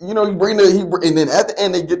 you know, and then at the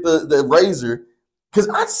end they get the razor. Cause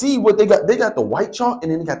I see what they got. They got the white chalk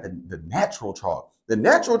and then they got the natural chalk. The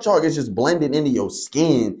natural chalk is just blended into your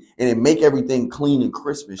skin and it make everything clean and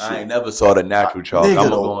crisp and shit. I ain't never saw the natural chalk. I'm gonna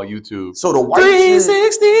go on YouTube. So the white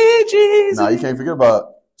 360 G's. Nah, you can't forget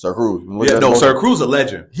about Sir Cruz. Yeah, no, Sir Cruz a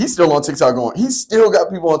legend. He's still on TikTok going. He still got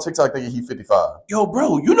people on TikTok thinking he's 55. Yo,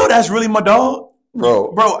 bro, you know that's really my dog?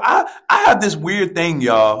 Bro, I have this weird thing,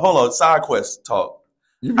 y'all. Hold on, side quest talk.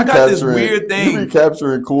 you I got this weird thing. You be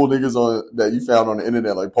capturing cool niggas that you found on the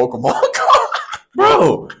internet like Pokemon.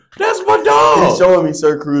 Bro, that's my dog. He's showing me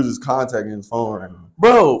Sir Cruz's contact in his phone right now.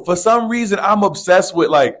 Bro, for some reason, I'm obsessed with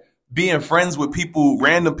like being friends with people,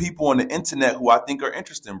 random people on the internet who I think are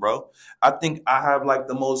interesting, bro. I think I have like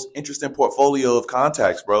the most interesting portfolio of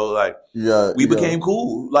contacts, bro. Like, we became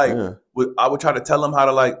cool. Like, I would try to tell him how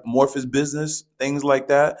to like morph his business, things like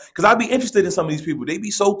that. Because I'd be interested in some of these people. They'd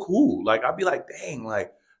be so cool. Like, I'd be like, dang,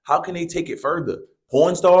 like, how can they take it further?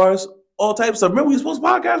 Porn stars, all types of stuff. Remember we were supposed to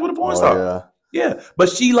podcast with a porn star? Yeah. But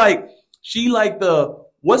she like the,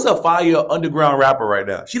 what's a fire underground rapper right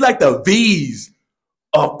now? She like the V's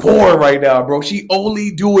of porn right now, bro. She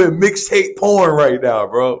only doing mixtape porn right now,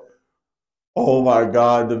 bro. Oh my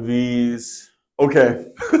God, the V's. Okay.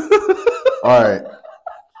 All right.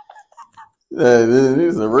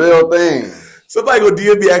 This is a real thing. Somebody go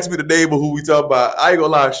DM me, ask me the name of who we talk about. I ain't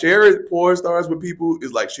gonna lie, sharing porn stars with people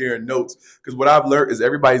is like sharing notes. Because what I've learned is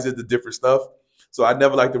everybody's into different stuff. So I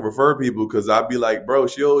never like to refer people because I'd be like, bro,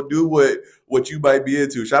 she'll do what you might be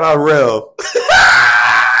into. Shout out Rel.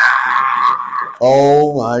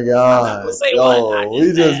 Oh my God. Yo,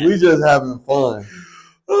 we just having fun.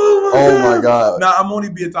 Oh my God. Nah, I'm only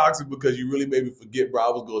being toxic because you really made me forget, bro. I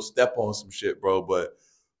was gonna step on some shit, bro. But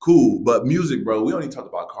cool. But music, bro. We only talked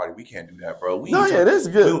about Cardi. We can't do that, bro. That's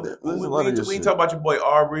good. We ain't talk about your boy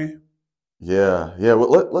Aubrey. Yeah. Well,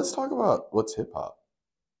 let's talk about what's hip hop.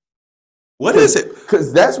 What is it?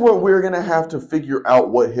 Because that's what we're going to have to figure out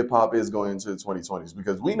what hip hop is going into the 2020s.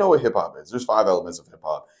 Because we know what hip hop is. There's 5 elements of hip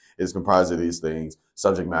hop. It's comprised of these things.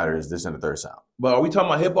 Subject matter is this and the third sound. But are we talking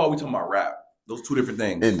about hip hop or are we talking about rap? Those two different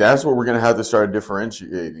things. And that's what we're going to have to start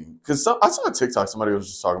differentiating. Because I saw on TikTok, somebody was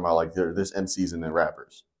just talking about like there's MCs and then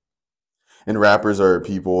rappers. And rappers are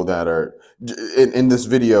people that are, in this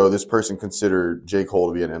video, this person considered J. Cole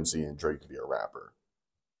to be an MC and Drake to be a rapper.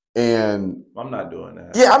 And I'm not doing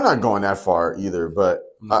that. Yeah, I'm not going that far either. But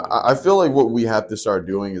I feel like what we have to start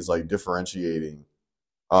doing is like differentiating.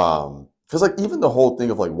 Because like even the whole thing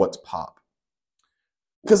of like what's pop.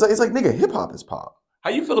 Because it's like, nigga, hip hop is pop. How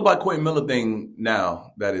you feel about Quentin Miller thing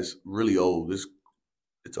now that is really old?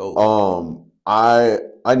 It's old. I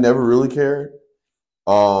never really cared.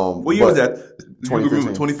 What year was that? 2015.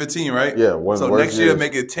 2015, right? Yeah. So next year,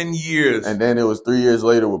 make it 10 years. And then it was 3 years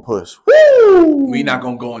later with Push. Woo! We not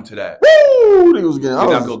going to go into that. Woo! We're not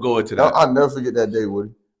going to go into that. I'll never forget that day, Woody.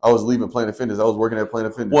 I was leaving Planet Fitness. I was working at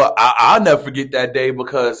Planet Fitness. Well, I'll never forget that day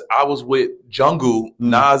because I was with Jungle,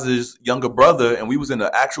 Nas's younger brother, and we was in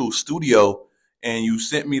the actual studio, and you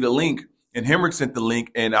sent me the link. And Henrik sent the link,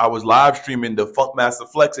 and I was live streaming the Funkmaster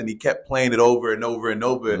Flex, and he kept playing it over and over and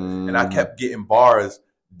over, and I kept getting bars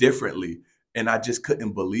differently, and I just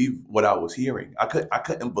couldn't believe what I was hearing. I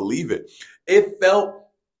couldn't believe it. It felt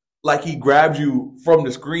like he grabbed you from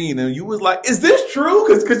the screen, and you was like, "Is this true?"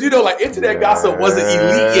 Because you know, like internet gossip wasn't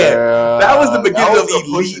elite yet. That was the beginning of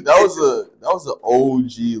elite. That was the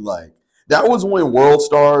OG. Like that was when World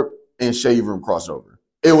Star and Shade Room crossed over.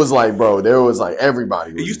 It was like, bro, there was like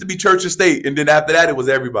everybody. It used to be Church and State, and then after that, it was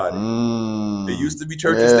everybody. It used to be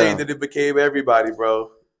Church and State, then it became everybody,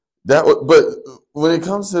 bro. But when it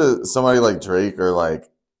comes to somebody like Drake or like,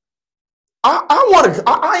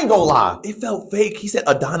 I ain't gonna lie. It felt fake. He said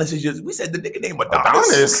Adonis is just. We said the nigga name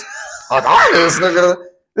Adonis. Adonis, nigga.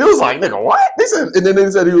 It was like, nigga, what? They said, and then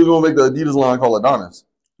they said he was gonna make the Adidas line called Adonis.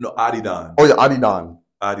 No, Adidon. Oh yeah, Adidon.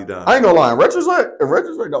 Adidon. I ain't gonna lie. In retrospect,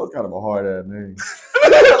 that was kind of a hard ass name.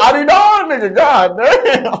 Adidon, nigga, god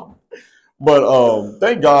damn. But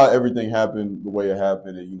thank God everything happened the way it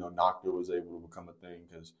happened, and Nocta was able to become a thing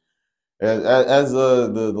because as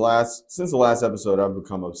since the last episode, I've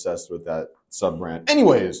become obsessed with that sub brand.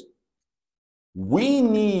 Anyways, we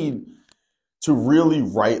need to really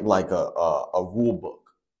write like a rule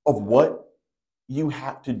book of what you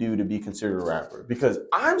have to do to be considered a rapper, because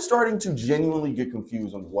I'm starting to genuinely get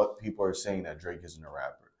confused on what people are saying that Drake isn't a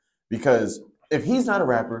rapper. Because if he's not a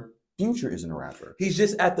rapper, Future isn't a rapper. He's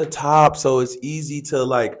just at the top, so it's easy to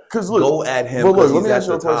go at him. But look, let me ask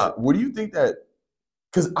you a question. What do you think that?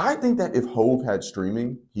 Because I think that if Hove had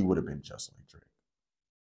streaming, he would have been just like Drake.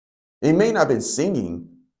 He may not have been singing,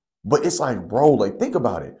 but it's like, bro, like think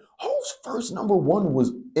about it. Hove's first number one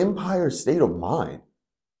was Empire State of Mind.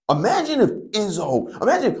 Imagine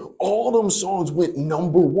if all them songs went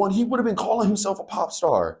number one. He would have been calling himself a pop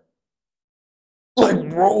star. Like,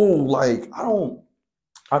 bro, like, I don't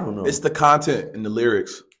know. It's the content and the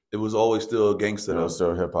lyrics. It was always still gangster. It was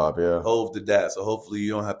still hip hop, yeah. Hove did that, so hopefully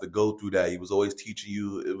you don't have to go through that. He was always teaching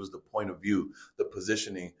you. It was the point of view, the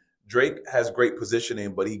positioning. Drake has great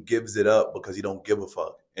positioning, but he gives it up because he don't give a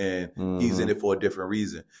fuck. And he's in it for a different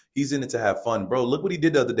reason. He's in it to have fun. Bro, look what he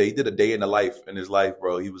did the other day. He did a day in his life,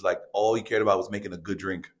 bro. He was like, all he cared about was making a good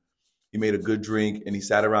drink. He made a good drink and he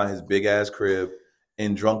sat around his big ass crib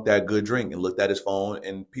and drunk that good drink and looked at his phone.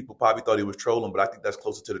 And people probably thought he was trolling, but I think that's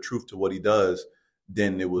closer to the truth to what he does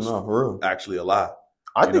than it was actually a lie.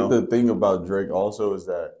 I think the thing about Drake also is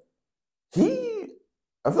that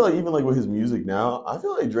I feel like even like with his music now, I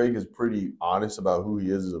feel like Drake is pretty honest about who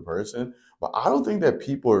he is as a person. But I don't think that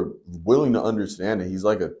people are willing to understand that he's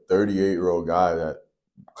like a 38-year-old guy that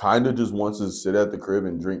kind of just wants to sit at the crib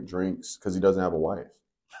and drink drinks because he doesn't have a wife.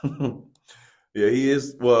 Yeah, he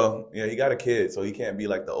is. Well, yeah, he got a kid, so he can't be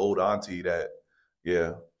like the old auntie that,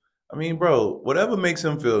 yeah. I mean, bro, whatever makes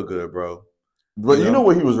him feel good, bro. But you know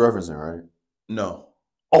what he was referencing, right? No.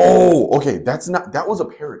 Oh, okay. That was a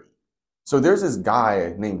parody. So there's this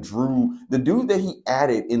guy named Drew. The dude that he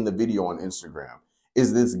added in the video on Instagram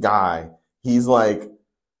is this guy. He's like,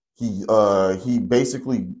 he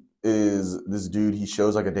basically is this dude. He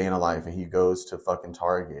shows like a day in a life and he goes to fucking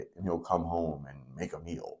Target and he'll come home and make a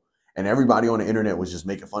meal. And everybody on the internet was just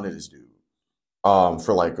making fun of this dude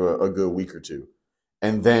for like a good week or two.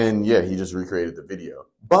 And then, yeah, he just recreated the video.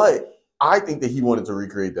 But I think that he wanted to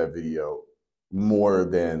recreate that video more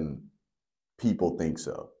than people think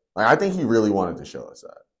so. Like, I think he really wanted to show us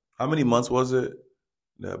that. How many months was it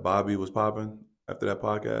that Bobby was popping after that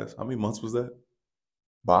podcast? How many months was that?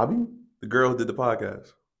 Bobby? The girl who did the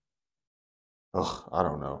podcast. Ugh, I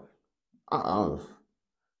don't know.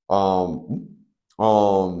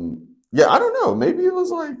 Yeah, I don't know. Maybe it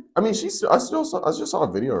was like, I mean, I just saw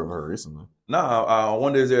a video of her recently. Nah, I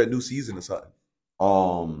wonder, is there a new season or something?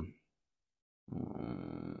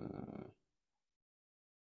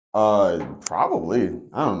 Probably.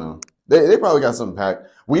 I don't know. They probably got something packed.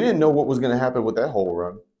 We didn't know what was going to happen with that whole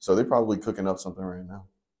run, so they're probably cooking up something right now.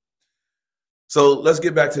 So let's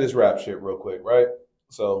get back to this rap shit real quick, right?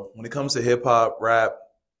 So when it comes to hip hop, rap,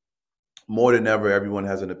 more than ever, everyone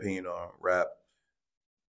has an opinion on rap.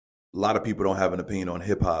 A lot of people don't have an opinion on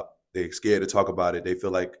hip hop. They're scared to talk about it. They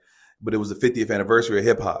feel like, but it was the 50th anniversary of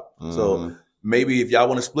hip hop. Mm-hmm. So maybe if y'all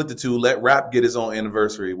want to split the two, let rap get its own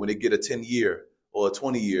anniversary when they get a 10-year or a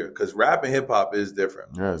 20-year, because rap and hip hop is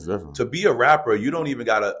different. Yeah, it's different. To be a rapper, you don't even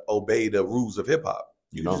gotta obey the rules of hip hop.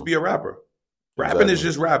 You can just be a rapper. Rapping is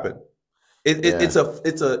just rapping. It's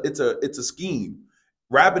a scheme.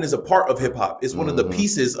 Rapping is a part of hip hop. It's one of the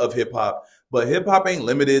pieces of hip hop. But hip hop ain't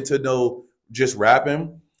limited to just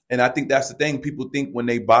rapping. And I think that's the thing. People think when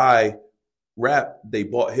they buy rap, they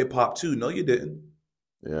bought hip hop too. No, you didn't.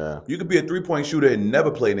 Yeah. You could be a 3-point shooter and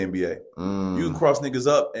never play in the NBA. You can cross niggas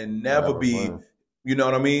up and never be, play. You know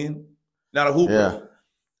what I mean? Not a hooper. Yeah.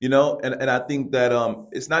 You know, and I think that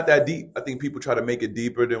it's not that deep. I think people try to make it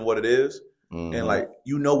deeper than what it is. And like,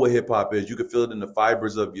 you know what hip hop is. You can feel it in the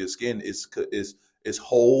fibers of your skin. It's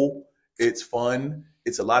whole. It's fun.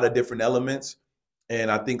 It's a lot of different elements.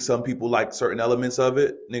 And I think some people like certain elements of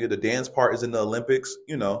it. Nigga, the dance part is in the Olympics,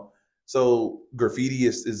 you know. So graffiti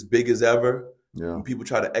is as big as ever. Yeah. And people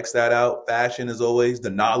try to X that out. Fashion is always the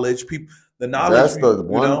knowledge. That's the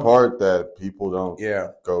one part that people don't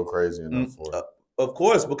go crazy enough for. Of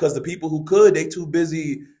course, because the people who could, they too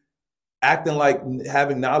busy acting like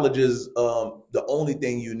having knowledge is the only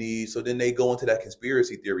thing you need. So then they go into that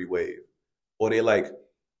conspiracy theory wave. Or they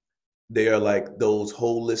are like those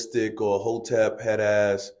holistic or hotep head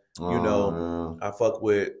ass, I fuck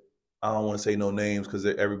with, I don't want to say no names because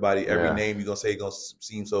every name you're going to say is going to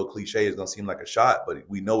seem so cliche. It's going to seem like a shot, but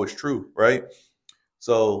we know it's true, right?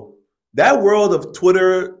 So that world of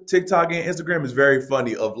Twitter, TikTok, and Instagram is very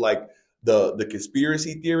funny of like the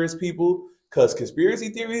conspiracy theorist people, because conspiracy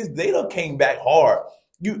theories, they done came back hard.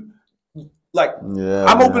 I'm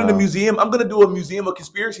opening a museum. I'm going to do a museum of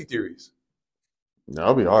conspiracy theories.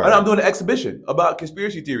 That'll be hard. And I'm doing an exhibition about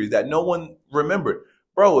conspiracy theories that no one remembered.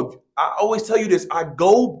 Bro, I always tell you this. I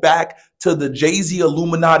go back to the Jay-Z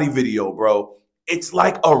Illuminati video, bro. It's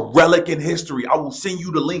like a relic in history. I will send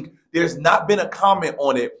you the link. There's not been a comment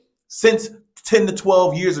on it since 10 to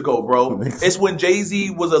 12 years ago, bro. It's when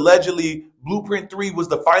Jay-Z was allegedly, Blueprint 3 was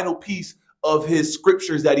the final piece of his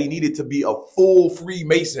scriptures that he needed to be a full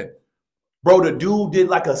Freemason. Bro, the dude did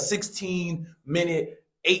like a 16-minute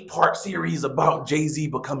 8-part series about Jay-Z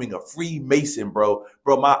becoming a Freemason, bro.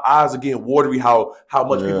 Bro, my eyes are getting watery how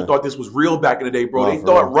much people thought this was real back in the day, bro. They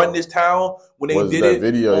thought Run This Town, when they did it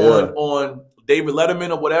video, on David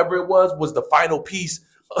Letterman or whatever it was the final piece.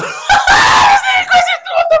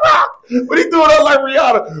 But he threw it out like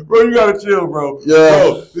Rihanna. Bro, you gotta chill, bro. Yeah.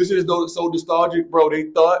 Bro, this is so nostalgic, bro.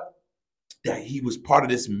 They thought that he was part of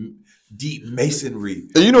deep masonry.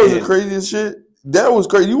 And you know what's the craziest shit? That was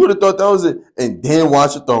crazy. You would have thought that was it. And then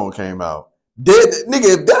Watch the Throne came out.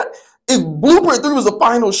 Nigga, if Blueprint 3 was the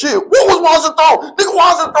final shit, what was Watch the Throne? Nigga,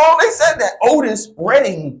 Watch the Throne, they said that Otis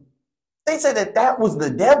Redding, they said that was the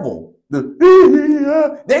devil.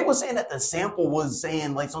 They were saying that the sample was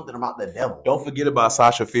saying like something about the devil. Don't forget about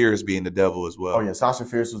Sasha Fierce being the devil as well. Oh yeah, Sasha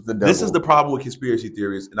Fierce was the devil. This is the problem with conspiracy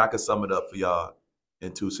theories, and I can sum it up for y'all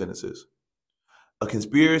in 2 sentences. A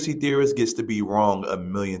conspiracy theorist gets to be wrong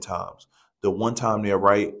 1,000,000 times. The one time they're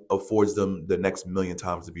right affords them the next 1,000,000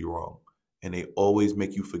 times to be wrong. And they always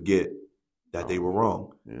make you forget that they were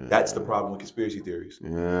wrong. Yeah. That's the problem with conspiracy theories.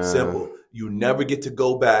 Yeah. Simple. You never get to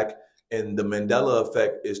go back, and the Mandela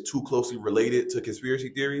effect is too closely related to conspiracy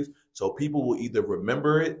theories. So people will either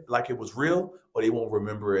remember it like it was real, or they won't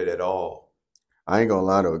remember it at all. I ain't gonna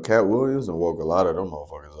lie though, Cat Williams and woke a lot of them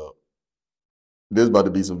motherfuckers up. There's about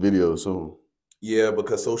to be some videos soon. Yeah,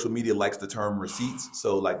 because social media likes the term receipts.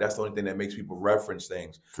 So like that's the only thing that makes people reference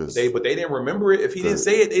things. But they didn't remember it. If he didn't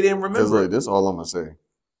say it, they didn't remember it. Like, this is all I'm gonna say.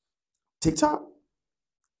 TikTok,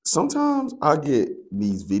 sometimes I get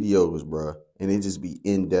these videos, bro, and it just be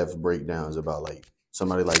in-depth breakdowns about like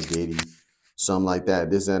somebody like Diddy, something like that,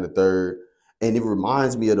 this and the third. And it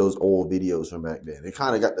reminds me of those old videos from back then. They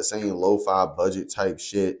kind of got the same lo-fi budget type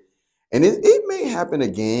shit. And it may happen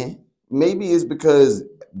again. Maybe it's because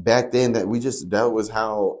back then that was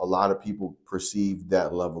how a lot of people perceived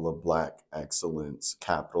that level of black excellence,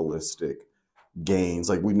 capitalistic gains.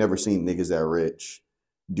 Like we've never seen niggas that rich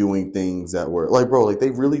doing things that were like, bro, like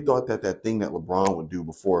they really thought that thing that LeBron would do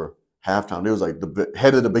before halftime, it was like the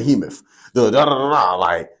head of the behemoth,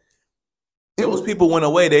 like those people went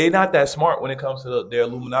away. They not that smart when it comes to their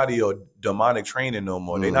Illuminati or demonic training no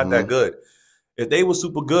more. They not that good. If they were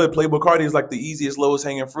super good, Playboi Carti is like the easiest, lowest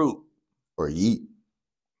hanging fruit. Or Yeet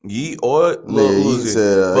or Lil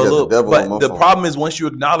Uzi. But the problem is once you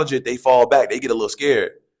acknowledge it, they fall back. They get a little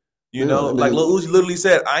scared. You know, like Lil Uzi literally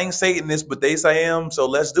said, I ain't Satanist, but they say I am, so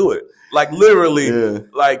let's do it. Like literally,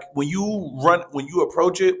 like when you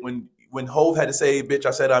approach it, when Hove had to say, bitch,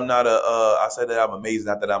 I said I'm not I said that I'm amazing,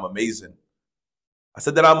 not that I'm amazing. I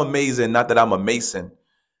said that I'm amazing, not that I'm a Mason.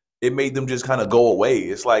 It made them just kind of go away.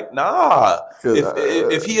 It's like, nah.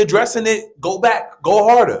 If he addressing it, go back, go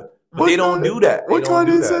harder. But they don't do that. What kind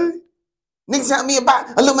did he say? Niggas tell me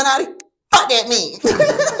about Illuminati. Fuck that mean.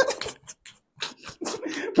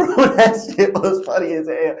 Bro, that shit was funny as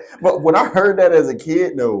hell. But when I heard that as a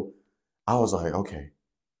kid, though, I was like, okay,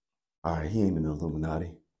 all right, he ain't in the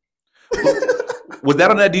Illuminati. Was that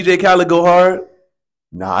on that DJ Khaled Go Hard?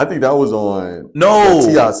 Nah, I think that was on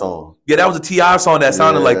the T.I. song. Yeah, that was a T.I. song that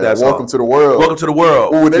sounded like that song. Welcome to the world. Welcome to the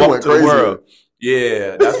world. Ooh, they went crazy. World.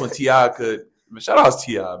 Yeah, that's when T.I. could. Shout out to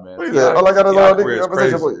T.I., man. What is that? All I got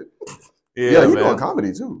is Yeah, he's doing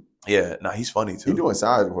comedy too. Yeah, he's funny too. He's doing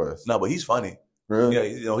side quests. No, but he's funny.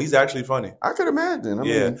 Really? Yeah, he's actually funny. I could imagine. I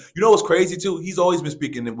mean, you know what's crazy too? He's always been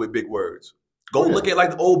speaking with big words. Go look at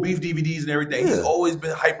like the old Beef DVDs and everything. Yeah. He's always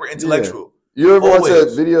been hyper intellectual. Yeah. You ever watch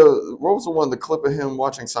that video? What was the one? The clip of him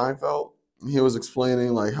watching Seinfeld. He was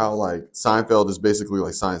explaining like how like Seinfeld is basically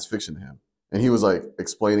like science fiction to him, and he was like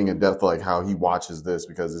explaining in depth like how he watches this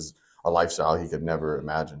because it's a lifestyle he could never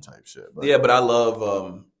imagine type shit. But I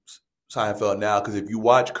love Seinfeld now because if you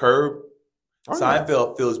watch Curb,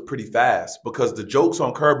 Seinfeld feels pretty fast because the jokes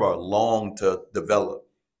on Curb are long to develop.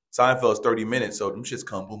 Seinfeld's 30 minutes, so them shits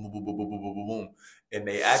come boom, boom, boom, boom, boom, boom, boom, boom. And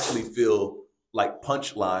they actually feel like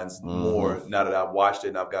punchlines more now that I've watched it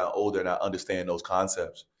and I've gotten older and I understand those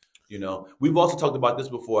concepts. You know, we've also talked about this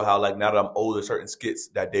before, how like now that I'm older, certain skits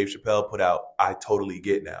that Dave Chappelle put out, I totally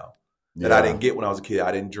get now. That I didn't get when I was a kid.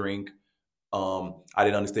 I didn't drink. I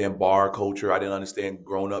didn't understand bar culture. I didn't understand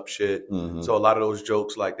grown up shit. So a lot of those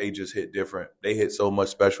jokes, like they just hit different. They hit so much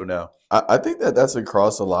special now. I think that's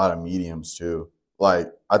across a lot of mediums too.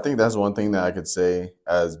 Like, I think that's one thing that I could say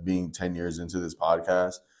as being 10 years into this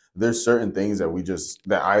podcast. There's certain things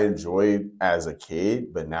that I enjoyed as a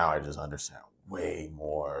kid, but now I just understand way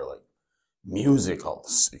more, like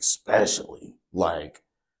musicals especially. Like,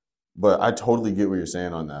 but I totally get what you're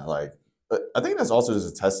saying on that. Like, I think that's also just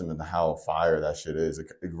a testament to how fire that shit is.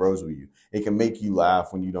 It grows with you. It can make you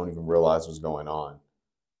laugh when you don't even realize what's going on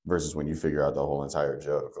versus when you figure out the whole entire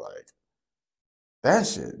joke. Like, that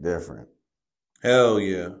shit different. Hell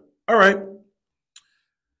yeah. All right.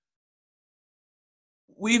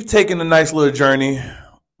 We've taken a nice little journey,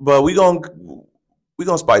 but we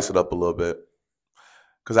gonna spice it up a little bit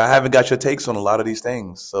because I haven't got your takes on a lot of these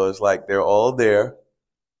things. So it's like they're all there.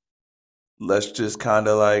 Let's just kind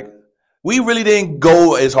of like, we really didn't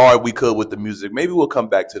go as hard we could with the music. Maybe we'll come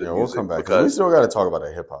back to the music. We'll come back because we still got to talk about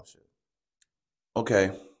that hip hop shit.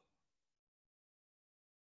 Okay.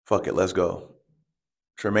 fuck it, let's go.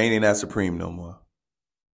 Tremaine ain't at Supreme no more.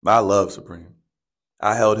 I love Supreme.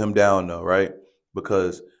 I held him down though, right?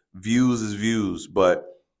 Because views is views. But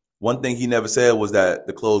one thing he never said was that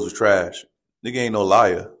the clothes was trash. Nigga ain't no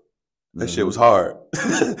liar. That shit was hard.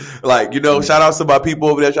 Like, shout outs to my people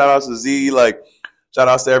over there. Shout outs to Z. Like, shout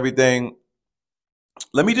outs to everything.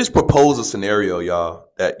 Let me just propose a scenario, y'all,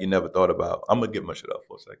 that you never thought about. I'm going to get my shit up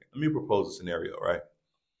for a second. Let me propose a scenario, right?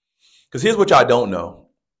 Because here's what y'all don't know.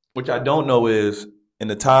 What y'all don't know is in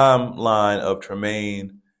the timeline of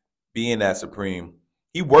Tremaine being at Supreme,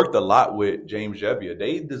 he worked a lot with James Jebbia.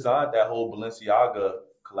 They designed that whole Balenciaga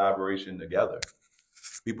collaboration together.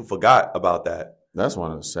 People forgot about that. That's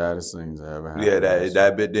one of the saddest things that ever happened. Yeah,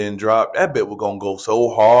 that bit didn't drop. That bit was going to go so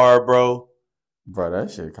hard, bro. Bro,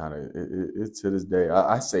 that shit kind of, it to this day,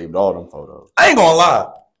 I saved all them photos. I ain't going to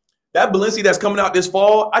lie. That Balenci that's coming out this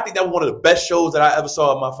fall, I think that was one of the best shows that I ever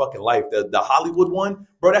saw in my fucking life. The Hollywood one.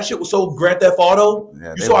 Bro, that shit was so Grand Theft Auto.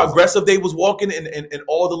 Yeah, you saw how aggressive they was walking and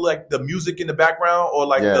all the music in the background or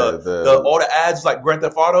all the ads like Grand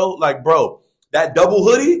Theft Auto. Like, bro, that double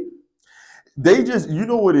hoodie. They just, you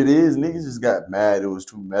know what it is? Niggas just got mad. It was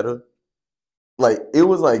too meta. Like, it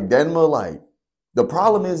was like Denma, like, the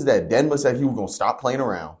problem is that Denma said he was going to stop playing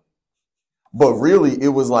around. But really, it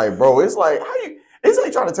was like, bro, it's like, it's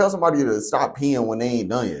like trying to tell somebody to stop peeing when they ain't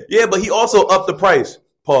done yet. Yeah, but he also upped the price.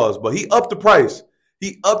 Pause. But he upped the price.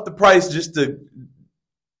 He upped the price just to,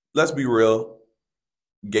 let's be real,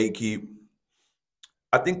 gatekeep.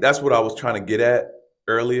 I think that's what I was trying to get at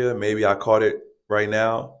earlier. Maybe I caught it right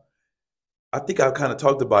now. I think I kind of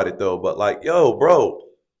talked about it though. But like, yo, bro,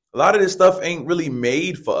 a lot of this stuff ain't really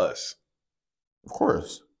made for us. Of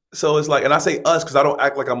course. So it's like, and I say us because I don't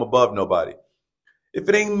act like I'm above nobody. If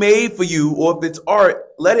it ain't made for you or if it's art,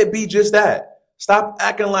 let it be just that. Stop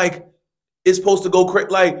acting like it's supposed to go crazy.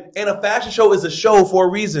 Like, and a fashion show is a show for a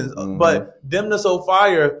reason. Mm-hmm. But them that's so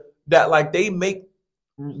fire that like they make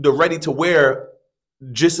the ready to wear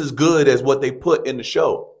just as good as what they put in the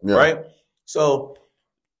show. Yeah. Right? So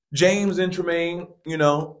James and Tremaine,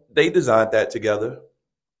 they designed that together.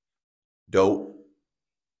 Dope.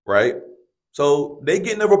 Right? So they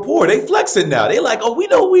getting a rapport. They flexing now. They like, oh, we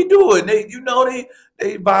know what we doing. They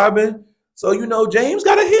vibing. So, James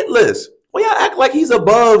got a hit list. Well, y'all act like he's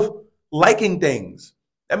above liking things.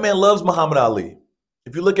 That man loves Muhammad Ali.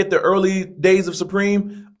 If you look at the early days of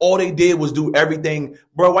Supreme, all they did was do everything.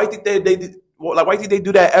 Bro, why think they did, like, why think they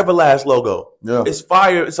do that Everlast logo? Yeah. It's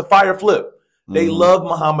fire. It's a fire flip. Mm-hmm. They love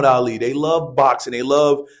Muhammad Ali. They love boxing. They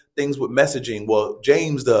love things with messaging. Well,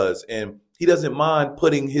 James does. And he doesn't mind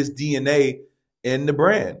putting his DNA in the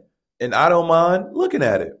brand. And I don't mind looking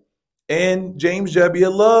at it. And James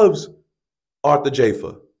Jebbia loves Arthur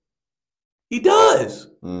Jafa. He does.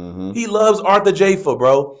 Mm-hmm. He loves Arthur Jafa,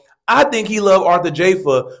 bro. I think he loves Arthur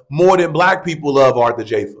Jafa more than black people love Arthur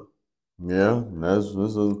Jafa. Yeah, there's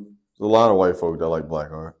a lot of white folk that like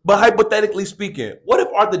black art. But hypothetically speaking, what if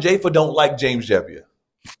Arthur Jafa don't like James Jebbia?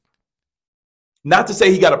 Not to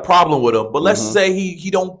say he got a problem with him, but let's say he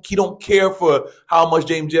don't care for how much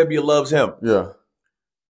James Jebbia loves him. Yeah.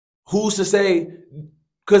 Who's to say?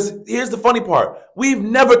 Because here's the funny part. We've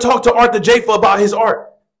never talked to Arthur Jafa about his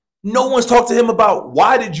art. No one's talked to him about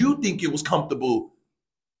why did you think it was comfortable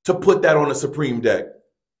to put that on a Supreme deck?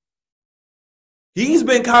 He's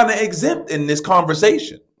been kind of exempt in this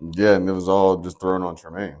conversation. Yeah, and it was all just thrown on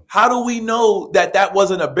Tremaine. How do we know that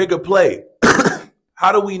wasn't a bigger play?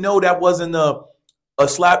 How do we know that wasn't a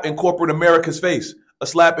slap in corporate America's face, a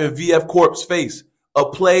slap in VF Corp's face, a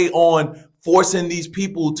play on forcing these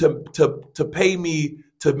people to pay me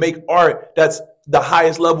to make art that's the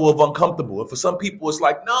highest level of uncomfortable? And for some people, it's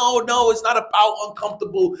like, no, it's not about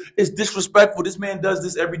uncomfortable. It's disrespectful. This man does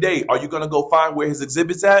this every day. Are you going to go find where his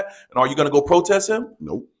exhibit's at? And are you going to go protest him?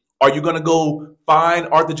 Nope. Are you going to go find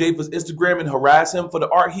Arthur Jafa's Instagram and harass him for the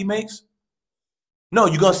art he makes? No,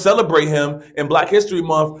 you're going to celebrate him in Black History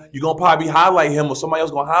Month. You're going to probably highlight him or somebody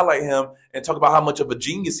else going to highlight him and talk about how much of a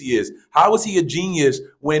genius he is. How is he a genius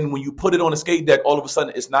when you put it on a skate deck, all of a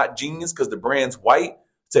sudden it's not genius because the brand's white?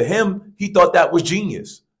 To him, he thought that was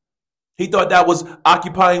genius. He thought that was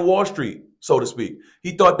occupying Wall Street, so to speak.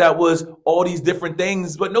 He thought that was all these different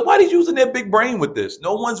things, but nobody's using their big brain with this.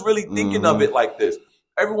 No one's really thinking of it like this.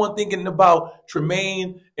 Everyone thinking about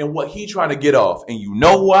Tremaine and what he trying to get off. And you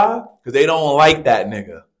know why? Because they don't like that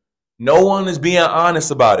nigga. No one is being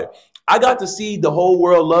honest about it. I got to see the whole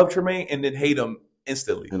world love Tremaine and then hate him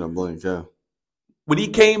instantly. In a blink, yeah. When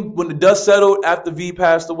the dust settled after V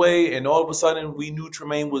passed away and all of a sudden we knew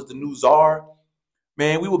Tremaine was the new czar,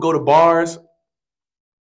 man, we would go to bars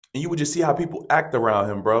and you would just see how people act around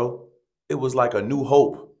him, bro. It was like a new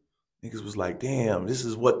hope. Niggas was like, damn, this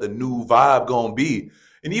is what the new vibe gonna be.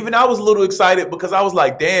 And even I was a little excited because I was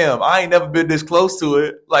like, damn, I ain't never been this close to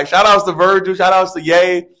it. Like, shout outs to Virgil, shout outs to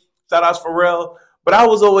Ye, shout outs to Pharrell. But I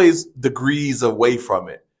was always degrees away from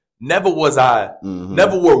it. Never was I,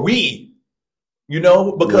 never were we,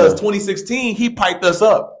 because 2016, he piped us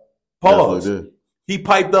up. Pause. He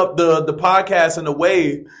piped up the podcast in a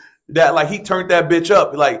way that, like, he turned that bitch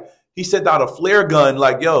up. Like, he sent out a flare gun,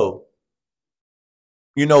 like, yo,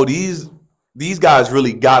 these guys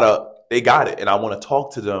really they got it. And I want to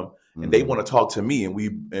talk to them and they want to talk to me. And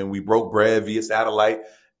we broke bread via satellite.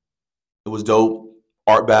 It was dope.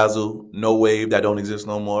 Art Basel, No Wave, that don't exist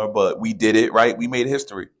no more, but we did it, right? We made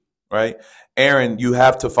history, right? Aaron, you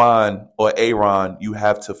have to find, or Aaron, you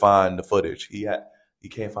have to find the footage. He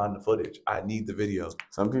can't find the footage. I need the video.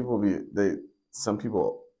 Some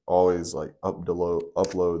people always like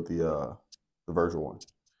upload the virtual one.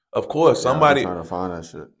 Of course, somebody trying to find that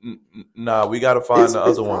shit. Nah, we got to find the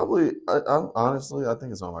other one. Honestly, I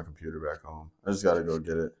think it's on my computer back home. I just got to go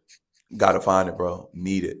get it. Got to find it, bro.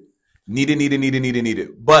 Need it. Need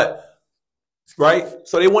it. But, right?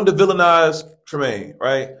 So they wanted to villainize Tremaine,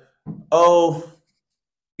 right? Oh,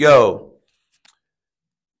 yo,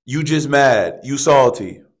 you just mad. You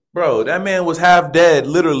salty. Bro, that man was half dead,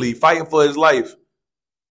 literally, fighting for his life.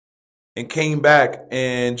 And came back,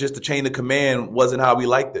 and just the chain of command wasn't how we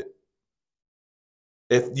liked it.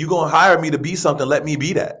 If you're going to hire me to be something, let me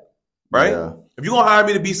be that, right? Yeah. If you're going to hire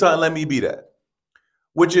me to be something, let me be that.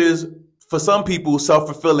 Which is, for some people,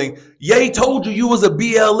 self-fulfilling. Yeah, he told you was a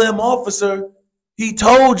BLM officer. He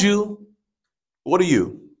told you. What are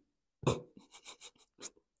you?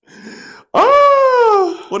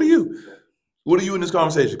 What are you? What are you in this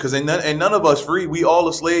conversation? Because ain't none of us free. We all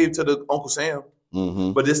a slave to the Uncle Sam.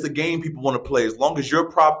 But it's the game people want to play. As long as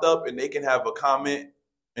you're propped up and they can have a comment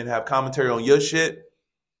and have commentary on your shit,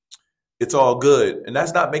 it's all good. And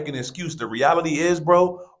that's not making an excuse. The reality is,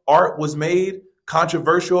 bro, art was made,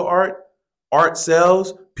 controversial art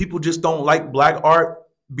sells. People just don't like black art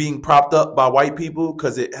being propped up by white people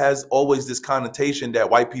because it has always this connotation that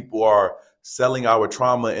white people are selling our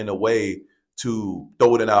trauma in a way to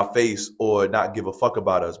throw it in our face or not give a fuck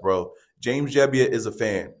about us, bro. James Jebbia is a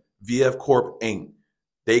fan. VF Corp ain't.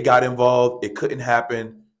 They got involved. It couldn't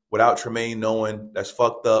happen without Tremaine knowing. That's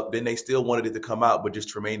fucked up. Then they still wanted it to come out, but just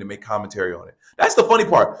Tremaine to make commentary on it. That's the funny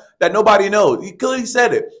part that nobody knows. He clearly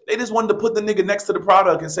said it. They just wanted to put the nigga next to the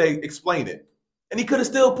product and say, explain it. And he could have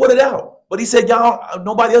still put it out. But he said, y'all,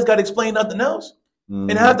 nobody else got to explain nothing else.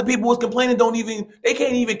 And half the people was complaining they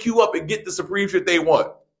can't even queue up and get the Supreme shit they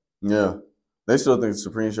want. Yeah. They still think the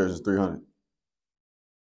Supreme shirt is $300.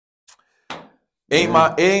 It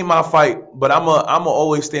ain't my fight, but I'm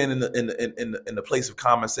always stand in the place of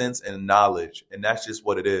common sense and knowledge, and that's just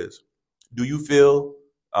what it is. Do you feel?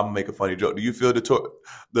 I'm gonna make a funny joke. Do you feel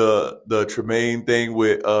the Tremaine thing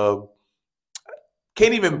with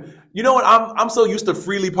can't even? You know what? I'm so used to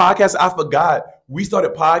freely podcasting. I forgot we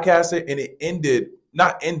started podcasting and it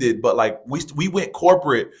not ended, but like we went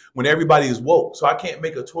corporate when everybody is woke. So I can't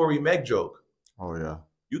make a Tory Meg joke. Oh yeah,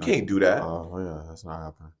 you can't do that. Oh yeah, that's not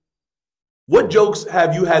happening. What jokes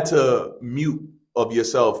have you had to mute of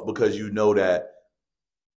yourself because you know that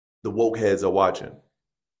the woke heads are watching?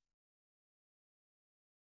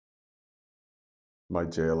 My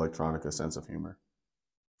J Electronica sense of humor.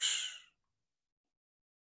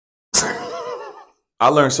 I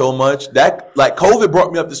learned so much. That like COVID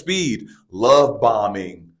brought me up to speed. Love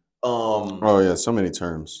bombing. Oh yeah, so many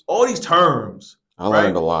terms. All these terms. I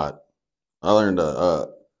learned a lot. I learned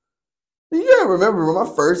you gotta remember, my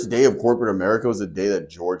first day of corporate America was the day that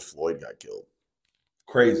George Floyd got killed.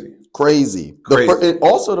 Crazy. And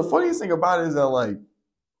also, the funniest thing about it is that, like,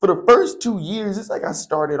 for the first 2 years, it's like I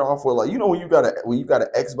started off with, like, when you got an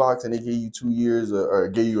Xbox and they give you 2 years or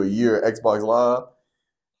give you a year of Xbox Live,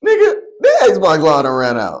 nigga, the Xbox Live done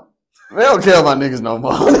ran out. They don't care about niggas no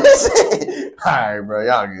more. All right, bro,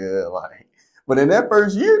 y'all good. Like, but in that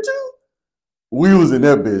first year, too, we was in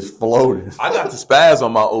that bitch floating. I got to spaz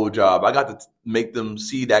on my old job. I got to make them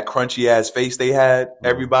see that crunchy ass face they had.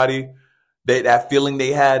 Everybody, that feeling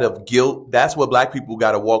they had of guilt. That's what black people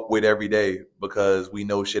got to walk with every day because we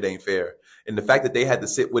know shit ain't fair. And the fact that they had to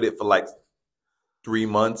sit with it for like 3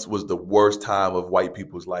 months was the worst time of white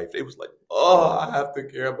people's life. They was like, oh, I have to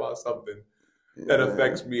care about something that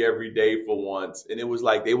affects me every day for once. And it was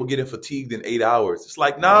like they were getting fatigued in 8 hours. It's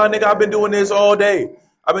like, nah, nigga, I've been doing this all day.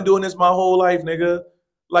 I've been doing this my whole life, nigga.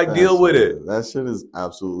 Like, deal with it. That shit is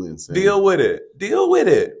absolutely insane. Deal with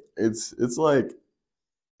it. It's like,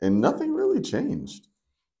 and nothing really changed.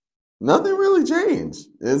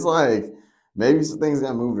 It's like, Maybe some things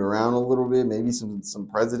got moved around a little bit. Maybe some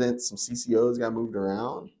presidents, some CCOs got moved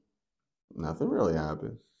around. Nothing really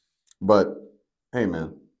happened. But hey,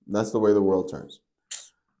 man, that's the way the world turns.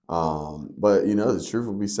 But the truth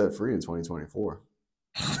will be set free in 2024.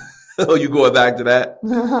 Oh, you going back to that?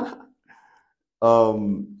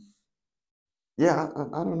 Yeah,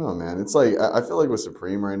 I don't know, man. It's like I feel like with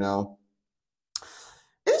Supreme right now,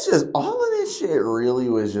 it's just all of this shit really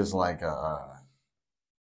was just like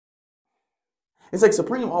it's like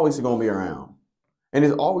Supreme always gonna be around, and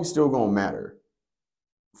it's always still gonna matter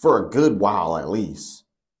for a good while at least.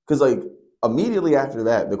 Because like immediately after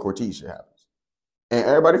that, the Cortez shit happens, and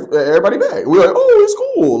everybody back. We're like, oh, it's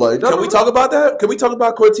cool. Like, can we talk about that? Can we talk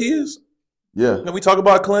about Cortez? Yeah. Can we talk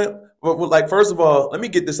about Clint? Like, first of all, let me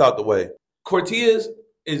get this out the way. Cortez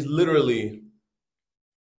is literally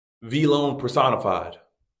V-Lone personified.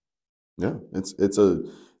 Yeah, it's a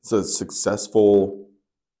successful.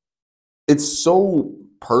 It's so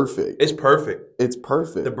perfect. It's perfect. It's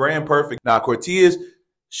perfect. The brand perfect. Now Cortez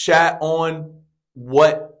shat on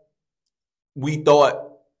what we thought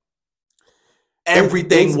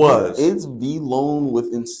everything was. It's V-Lone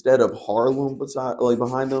with instead of Harlem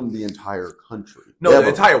behind them, the entire country. No, the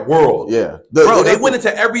entire world. Yeah, they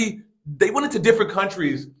went into different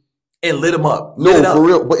countries and lit them up. For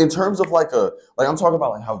real. But in terms of I'm talking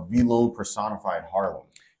about like how V-Lone personified Harlem.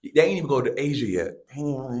 They ain't even go to Asia yet. They ain't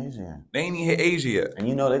even go to Asia yet. They ain't even hit Asia yet. And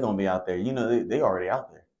they're gonna be out there. They already out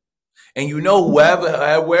there. And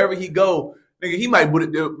wherever he go, nigga, he might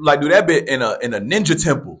do that bit in a ninja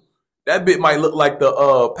temple. That bit might look like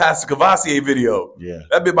the Pastor Cavassier video. Yeah.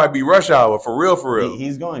 That bit might be Rush Hour for real.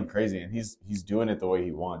 He's going crazy and he's doing it the way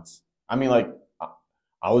he wants. I mean, like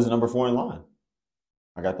I was number 4 in line.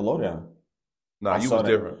 I got the lowdown. Nah, you was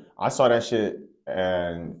different. I saw that shit,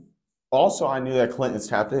 and also I knew that Clinton's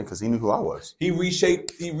tapped in because he knew who I was. He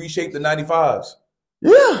reshaped the 95s.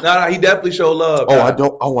 Yeah. Nah, he definitely showed love. I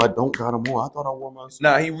don't got him on. I thought I wore mine.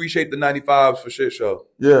 Nah, he reshaped the 95s for shit show.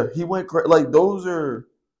 Yeah, he went like those are.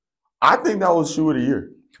 I think that was shoe of the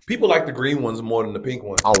year. People like the green ones more than the pink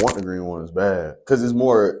ones. I want the green ones bad because it's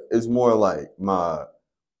more like my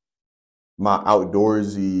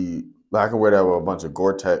outdoorsy. Like I can wear that with a bunch of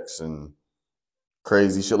Gore-Tex and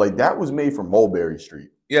crazy shit. Like that was made from Mulberry Street.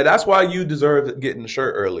 Yeah, that's why you deserved getting the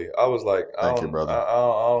shirt early. I was like, thank you, brother. I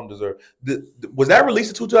don't deserve. Was that released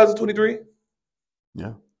in 2023?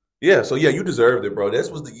 Yeah. Yeah. So yeah, you deserved it, bro. This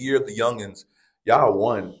was the year of the youngins. Y'all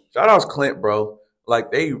won. Shout out to Clint, bro. Like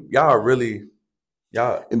y'all really.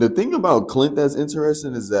 And the thing about Clint that's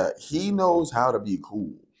interesting is that he knows how to be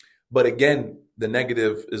cool. But again, the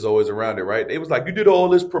negative is always around it, right? It was like you did all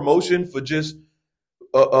this promotion for just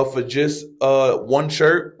one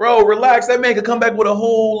shirt, bro. Relax. That man could come back with a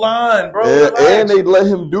whole line, bro. And they let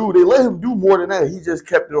him do more than that. He just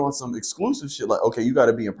kept it on some exclusive shit. Like, okay, you got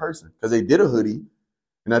to be in person because they did a hoodie,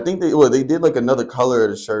 and I think they did like another color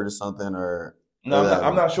of the shirt or something. No,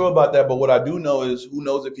 I'm not sure about that. But what I do know is who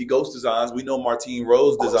knows if he Ghost designs. We know Martine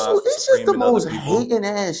Rose designs. Also, it's just the most hating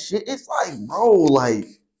ass shit. It's like, bro, like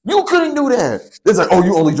you couldn't do that. It's like, oh,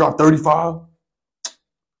 you only dropped 35.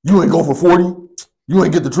 You ain't go for 40. You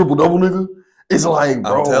ain't get the triple double, nigga. It's like,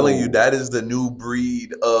 bro. I'm telling you, that is the new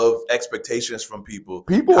breed of expectations from people.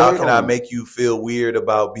 People, how can I make you feel weird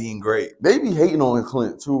about being great? They be hating on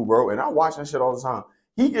Clint too, bro. And I watch that shit all the time.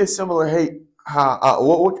 He gets similar hate.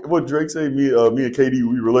 What Drake say? Me and KD,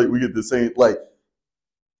 we relate. We get the same. Like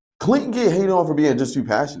Clinton get hated on for being just too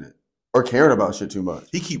passionate or caring about shit too much.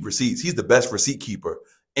 He keep receipts. He's the best receipt keeper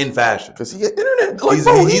in fashion because he get internet. Like,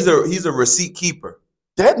 he's a receipt keeper.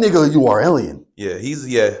 That nigga URLian. Yeah, he's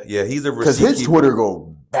a receipt because his keeper. Twitter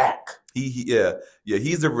go back. He's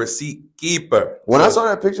a receipt keeper. When I saw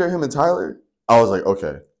that picture of him and Tyler, I was like,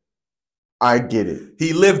 okay, I get it.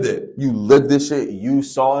 He lived it. You lived this shit. You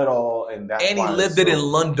saw it all, and he lived it in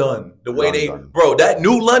London. The way that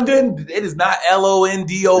new London, it is not LONDON.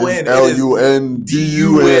 It's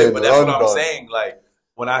LUNDUN. But that's what I'm saying. Like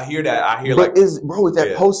when I hear that, I hear it's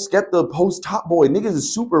that post Skepta, post Top Boy. Niggas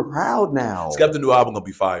is super proud now. Skepta new album gonna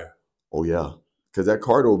be fire. Oh yeah, because that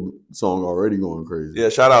Cardo song already going crazy. Yeah,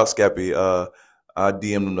 shout out Skeppy. I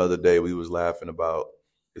DM'd him the other day. We was laughing about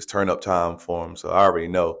his turn up time for him, so I already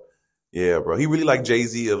know. Yeah, bro. He really like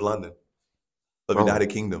Jay-Z of London, of United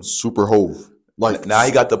Kingdom. Super Hove. Like now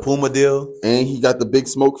he got the Puma deal, and he got the Big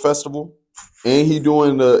Smoke Festival, and he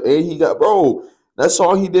got that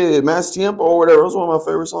song he did, Mass Tiempo or whatever. It was one of my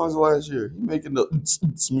favorite songs of last year. He making the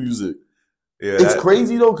music. Yeah, it's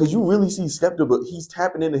crazy though because you really see Skepta, but he's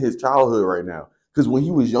tapping into his childhood right now. Because when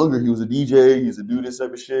he was younger, he was a DJ. He used to do this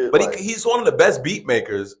type of shit. But he's one of the best beat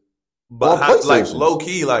makers. But like low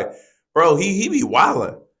key, like bro, he be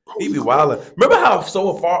wilding. He be wilding. Remember how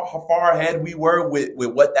far ahead we were with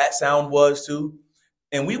what that sound was too?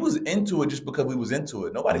 And we was into it just because we was into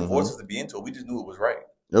it. Nobody forced us to be into it. We just knew it was right.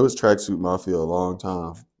 It was Tracksuit Mafia a long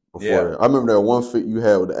time before Yeah. that. I remember that one fit you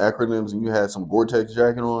had with the acronyms and you had some Gore-Tex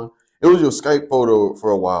jacket on. It was your Skype photo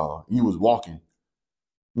for a while. You was walking.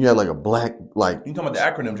 You had like a black, like... You talking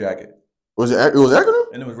about the acronym jacket. Was it was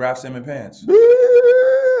acronym? And it was Ralph Simon pants. Yeah.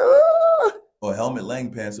 Or helmet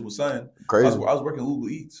Lang pants. It was something. Crazy. I was working Uber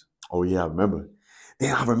Eats. Oh, yeah, I remember.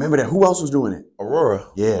 Damn, I remember that. Who else was doing it? Aurora.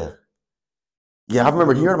 Yeah. Yeah, I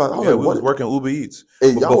remember hearing about it. We was working Uber Eats.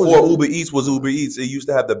 Hey, before Uber Eats was Uber Eats, it used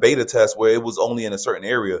to have the beta test where it was only in a certain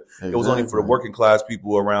area. Exactly. It was only for the working class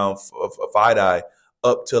people around FIDI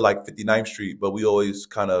up to like 59th Street. But we always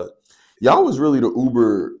kind of... Y'all was really the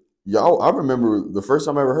Uber... Y'all, I remember the first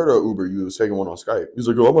time I ever heard of Uber, you was taking one on Skype. He was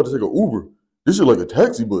like, "Yo, I'm about to take an Uber. This is like a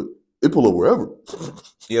taxi, but it pull up wherever."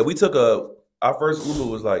 Yeah, we took our first Uber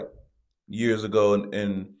was like years ago,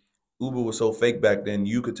 and Uber was so fake back then.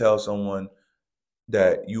 You could tell someone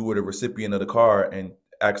that you were the recipient of the car and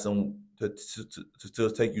ask them to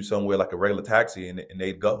still take you somewhere like a regular taxi, and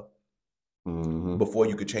they'd go before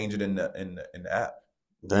you could change it in the app.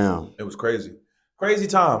 Damn, it was crazy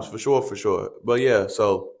times for sure. But yeah,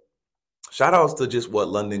 so. Shout outs to just what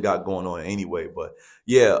London got going on anyway. But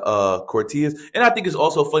yeah, Cortez. And I think it's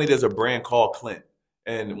also funny there's a brand called Clint.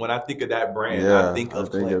 And when I think of that brand, I think of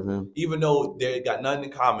Clint. Of him. Even though they got nothing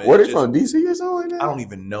in common. Where they from, DC or something like that? I don't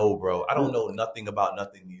even know, bro. I don't know nothing about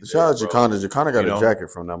nothing these days. Shout out to Jaconda. Jaconda got a jacket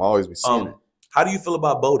from them. I always be seeing it. How do you feel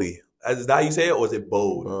about Bodie? Is that how you say it, or is it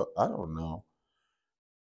Bode? I don't know.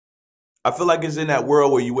 I feel like it's in that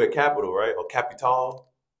world where you wear capital, right? Or Capital.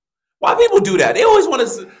 Why people do that? They always want to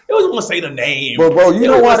say the name. But bro, you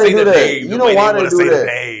know why they do that? You know why they do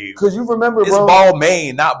that? Because you remember, bro. It's Ball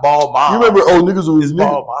Main, not Ball Mom. You remember? Oh, niggas was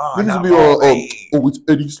niggas be on. Oh, it's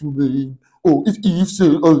Eddie Slomain. Oh, it's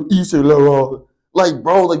Yves Saint Laurent. Like,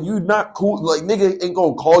 bro, like you not cool. Like, nigga ain't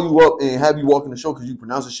gonna call you up and have you walk in the show because you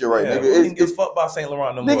pronounce the shit right, nigga. It's fucked by Saint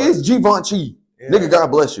Laurent no more. Nigga, it's Givenchy. Yeah. Nigga, God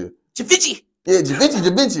bless you. Givenchy. Yeah,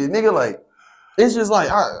 Givenchy. Nigga, like, it's just like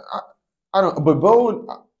I don't. But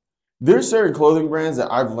Bo. There's certain clothing brands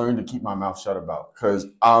that I've learned to keep my mouth shut about because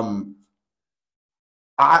I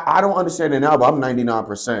don't understand it now, but I'm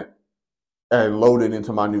 99% loaded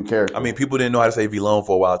into my new character. I mean, people didn't know how to say Vlone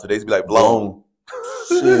for a while. Today's be like blown.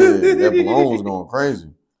 Shit, that Vlone's going crazy.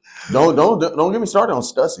 Don't get me started on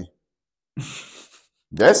Stussy.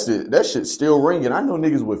 That shit's still ringing. I know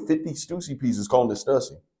niggas with 50 Stussy pieces calling it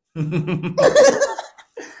Stussy.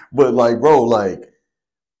 But like, bro, like.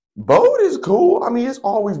 Bode is cool. I mean, it's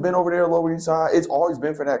always been over there, Lower East Side. It's always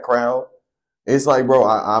been for that crowd. It's like, bro,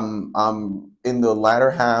 I'm in the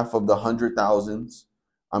latter half of the 100,000s.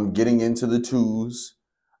 I'm getting into the 2s.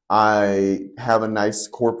 I have a nice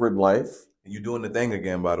corporate life. You're doing the thing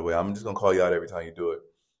again, by the way. I'm just gonna call you out every time you do it.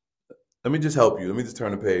 Let me just help you. Let me just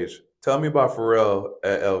turn the page. Tell me about Pharrell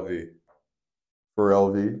at LV. For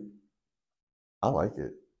LV, I like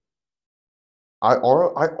it.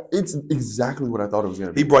 It's exactly what I thought it was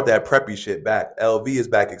gonna be. He brought that preppy shit back. LV is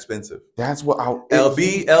back expensive. That's what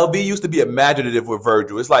LV used to be imaginative with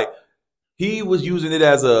Virgil. It's like he was using it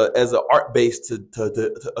as a art base to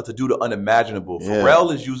do the unimaginable. Yeah.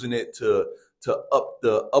 Pharrell is using it to up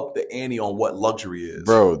the ante on what luxury is.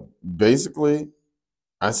 Bro, basically,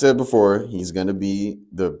 I said before he's gonna be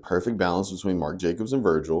the perfect balance between Marc Jacobs and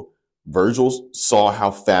Virgil. Virgil saw how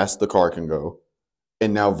fast the car can go,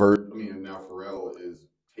 and now Pharrell is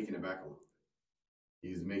taking it back a little bit.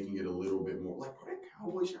 He's making it a little bit more like, bro, that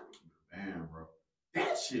cowboy shot. Damn, bro.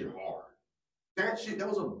 That shit hard. That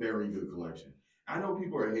was a very good collection. I know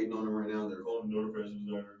people are hating on him right now. They're calling him fashion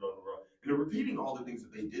designer, blah, blah, blah. And they're repeating all the things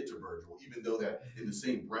that they did to Virgil, even though that in the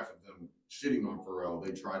same breath of them shitting on Pharrell,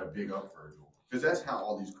 they try to big up Virgil. Because that's how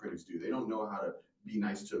all these critics do. They don't know how to be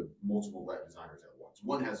nice to multiple black designers at once.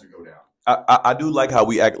 One has to go down. I do like how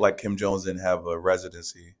we act like Kim Jones didn't have a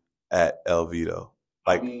residency at LV though.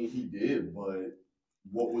 Like, I mean, he did, but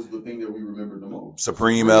what was the thing that we remembered the most?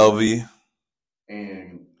 Supreme LV.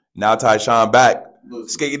 And now Tyshawn back.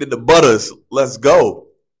 Skating in the butters. Let's go.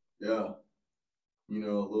 Yeah. You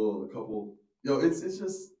know, a couple. Yo, it's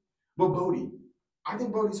just. But Bodie. I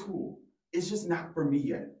think Bodie's cool. It's just not for me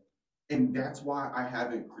yet. And that's why I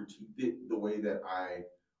haven't critiqued it the way that I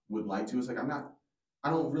would like to. It's like I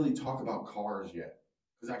don't really talk about cars yet.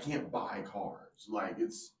 Because I can't buy cars. Like,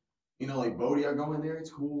 it's, like Bodie, I go in there,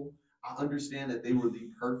 it's cool. I understand that they were the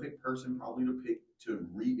perfect person probably to pick to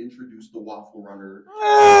reintroduce the Waffle Runner.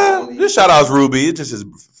 This shout out's Ruby. It's just his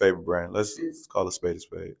favorite brand. Let's call a spade a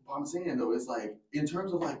spade. I'm saying though, it's like in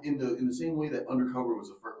terms of like in the same way that Undercover was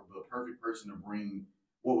the perfect person to bring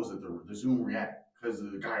what was it, the Zoom React, because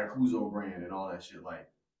of the Gaia Kuzo brand and all that shit. Like,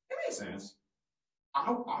 it makes sense.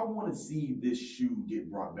 I want to see this shoe get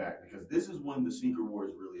brought back because this is when the sneaker war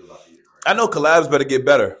is really about to get crazy. I know collabs better get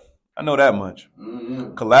better. I know that much.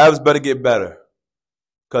 Mm-hmm. Collabs better get better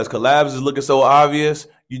because collabs is looking so obvious.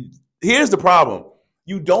 Here's the problem.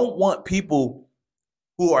 You don't want people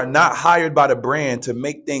who are not hired by the brand to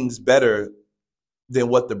make things better than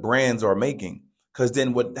what the brands are making. Because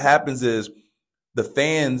then what happens is the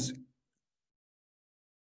fans,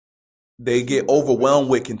 they get overwhelmed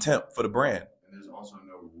with contempt for the brand. And there's also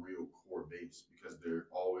no real core base because they're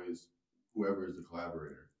always whoever is the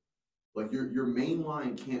collaborator. Like your main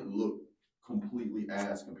line can't look completely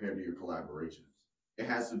ass compared to your collaborations. It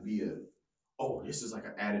has to be this is like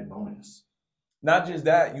an added bonus. Not just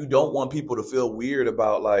that, you don't want people to feel weird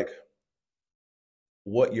about like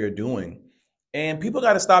what you're doing. And people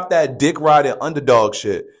got to stop that dick riding underdog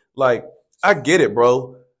shit. Like, I get it,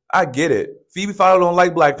 bro. I get it. Phoebe Philo don't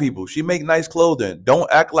like black people. She make nice clothing. Don't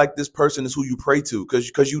act like this person is who you pray to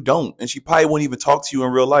because you don't. And she probably won't even talk to you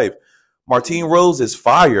in real life. Martine Rose is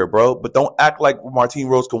fire, bro. But don't act like Martine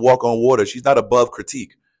Rose can walk on water. She's not above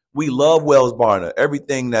critique. We love Wells Barner.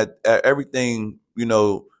 Everything, you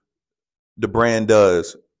know, the brand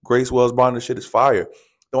does. Grace Wells Barner shit is fire.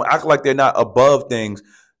 Don't act like they're not above things.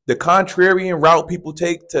 The contrarian route people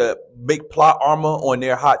take to make plot armor on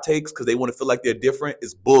their hot takes because they want to feel like they're different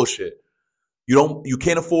is bullshit. You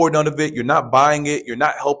can't afford none of it. You're not buying it. You're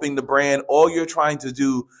not helping the brand. All you're trying to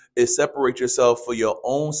do is separate yourself for your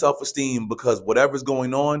own self-esteem because whatever's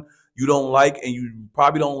going on, you don't like, and you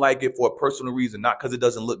probably don't like it for a personal reason, not because it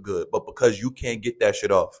doesn't look good, but because you can't get that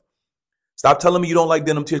shit off. Stop telling me you don't like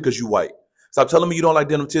denim tears because you white. Stop telling me you don't like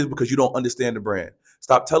denim tears because you don't understand the brand.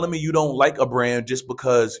 Stop telling me you don't like a brand just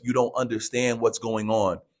because you don't understand what's going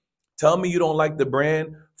on. Tell me you don't like the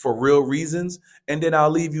brand for real reasons, and then I'll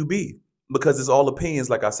leave you be because it's all opinions,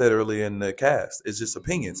 like I said earlier in the cast. It's just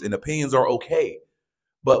opinions, and opinions are okay.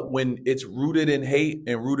 But when it's rooted in hate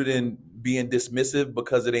and rooted in being dismissive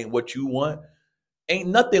because it ain't what you want, ain't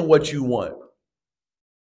nothing what you want.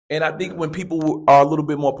 And I think when people are a little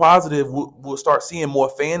bit more positive, we'll start seeing more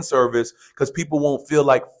fan service because people won't feel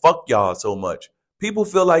like fuck y'all so much. People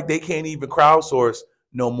feel like they can't even crowdsource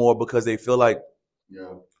no more because they feel like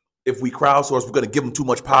if we crowdsource, we're going to give them too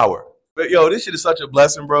much power. But yo, this shit is such a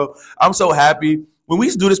blessing, bro. I'm so happy. When we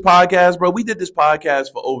used to do this podcast, bro, we did this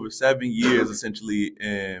podcast for over 7 years, essentially,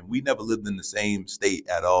 and we never lived in the same state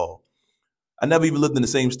at all. I never even lived in the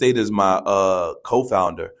same state as my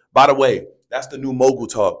co-founder. By the way, that's the new mogul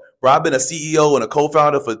talk. Bro, I've been a CEO and a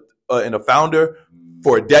co-founder and a founder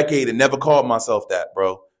for a decade and never called myself that,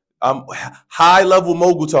 bro. I'm high-level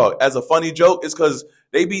mogul talk. As a funny joke, it's because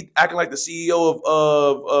they be acting like the CEO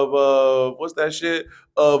of what's that shit?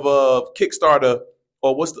 Of Kickstarter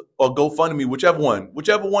or GoFundMe, whichever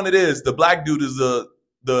one it is. The black dude is the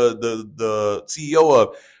CEO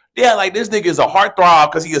of. Yeah, like this nigga is a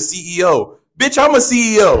heartthrob because he a CEO. Bitch, I'm a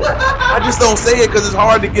CEO. I just don't say it because it's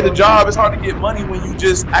hard to get a job. It's hard to get money when you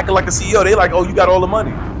just acting like a CEO. They like, oh, you got all the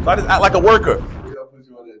money. So I just act like a worker.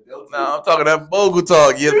 Nah, I'm talking that mogul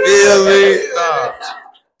talk. You feel me? Nah.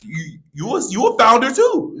 You a founder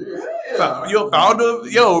too. Yeah. You're a founder.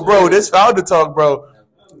 Yo, bro, this founder talk, bro.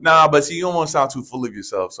 Nah, but see, you don't want to sound too full of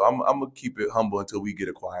yourself. So I'm going to keep it humble until we get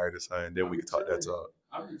acquired or something. Then we can talk that talk.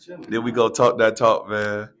 Then we go talk that talk,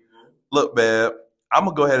 man. Look, man. I'm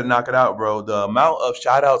going to go ahead and knock it out, bro. The amount of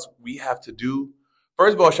shout-outs we have to do.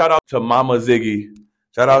 First of all, shout-out to Mama Ziggy.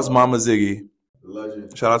 Shout-out to Mama Ziggy.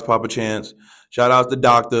 Legend. Shout-out to Papa Chance. Shout-out to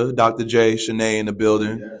Dr. J, Shanae in the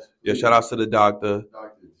building. Yes. Yeah, shout-outs to the doctor.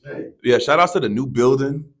 Dr. J. Yeah, shout-outs to the new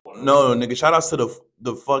building. No, nigga, shout-outs to the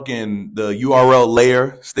URL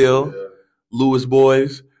layer still. Yeah. Lewis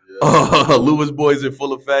Boys. Yeah. Lewis Boys in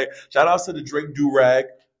full effect. Shout-outs to the Drake Do-Rag.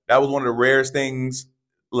 That was one of the rarest things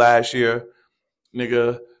last year.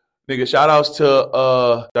 Nigga, shout outs to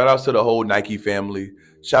the whole Nike family.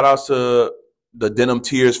 Shout outs to the Denim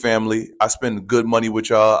Tears family. I spend good money with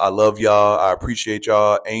y'all. I love y'all. I appreciate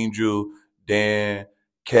y'all. Angel, Dan,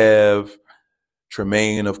 Kev,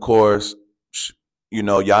 Tremaine, of course. You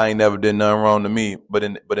know, y'all ain't never did nothing wrong to me. But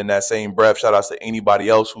in that same breath, shout outs to anybody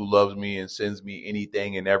else who loves me and sends me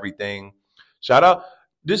anything and everything. Shout out.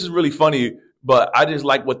 This is really funny. But I just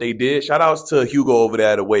like what they did. Shout outs to Hugo over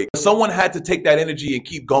there at Awake. Someone had to take that energy and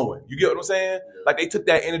keep going. You get what I'm saying? Yeah. Like they took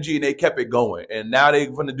that energy and they kept it going. And now they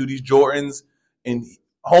finna do these Jordans and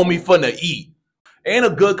homie finna eat. And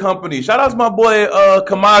a good company. Shout out to my boy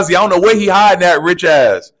Kamazi. I don't know where he hiding that rich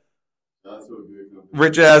ass. That's a good company.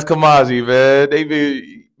 Rich ass Kamazi, man.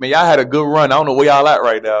 Man, y'all had a good run. I don't know where y'all at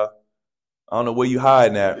right now. I don't know where you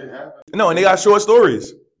hiding at. No, and they got short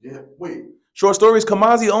stories. Yeah, wait. Short stories,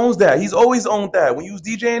 Kamazi owns that. He's always owned that. When you was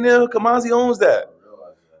DJing there, Kamazi owns that.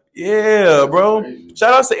 Yeah, bro.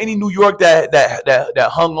 Shout outs to any New York that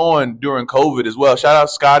hung on during COVID as well. Shout out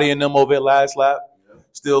Scotty and them over at Last Lap.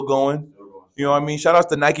 Still going. You know what I mean? Shout outs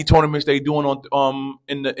to Nike tournaments they doing on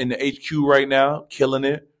in the HQ right now, killing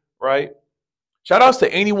it, right? Shout outs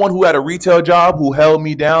to anyone who had a retail job who held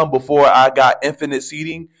me down before I got infinite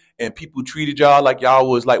seating and people treated y'all like y'all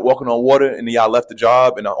was like walking on water and then y'all left the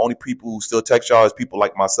job and the only people who still text y'all is people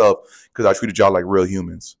like myself because I treated y'all like real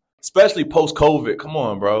humans. Especially post-COVID. Come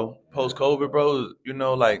on, bro. Post-COVID, bro, you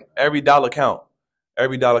know, like every dollar count.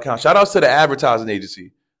 Every dollar count. Shout outs to the advertising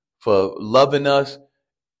agency for loving us,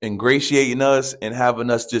 ingratiating us, and having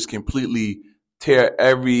us just completely tear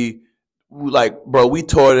every, like, bro, we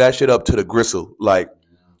tore that shit up to the gristle. Like,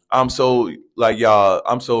 I'm so, like, y'all,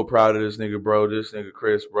 I'm so proud of this nigga, bro. This nigga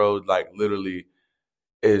Chris, bro, like, literally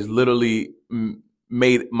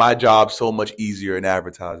made my job so much easier in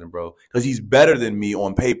advertising, bro. Because he's better than me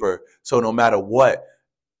on paper. So no matter what,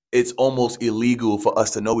 it's almost illegal for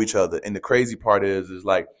us to know each other. And the crazy part is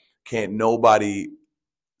like, can't nobody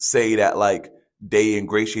say that, like, they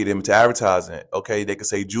ingratiate him to advertising. Okay, they could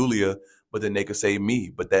say Julia, but then they could say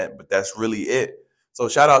me. But that's really it. So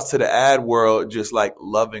shout outs to the ad world, just like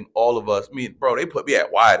loving all of us. I mean, bro, they put me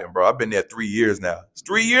at Wyden, bro. I've been there 3 years now. It's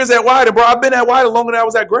 3 years at Wyden, bro. I've been at Wyden longer than I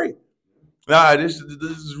was at Gray. Nah, this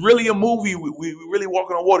is really a movie. We really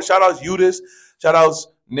walking on water. Shout outs Hiatus. Shout outs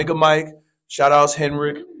Nigga Mike. Shout outs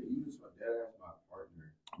Henrik.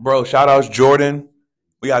 Bro, shout outs Jordan.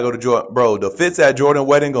 We gotta go to Jordan. Bro, the fits at Jordan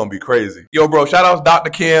wedding gonna be crazy. Yo, bro, shout outs Dr.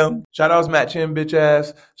 Kim. Shout outs Matt Chin, bitch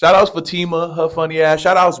ass. Shout outs Fatima, her funny ass.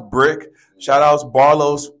 Shout outs Brick. Shout outs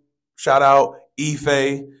Barlos. Shout out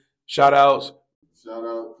Ife. Shout outs. Shout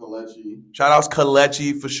out Kalechi. Shout outs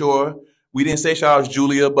Kalechi for sure. We didn't say shout outs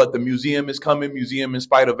Julia, but the museum is coming. Museum in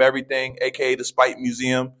spite of everything, aka the Spite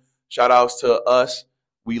Museum. Shout outs to us.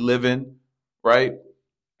 We living, right?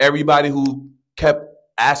 Everybody who kept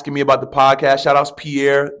asking me about the podcast. Shout outs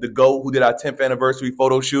Pierre, the GOAT, who did our 10th anniversary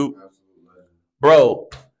photo shoot. Absolutely. Bro,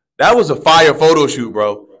 that was a fire photo shoot,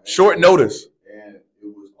 bro. Short notice. And it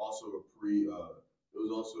was also a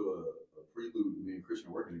prelude to me and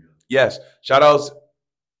Christian working together. Yes. Shout outs,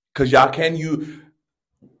 because y'all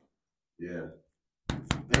Yeah.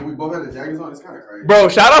 And we both had the jackets on. It's kind of crazy. Bro,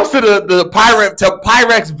 shout outs to the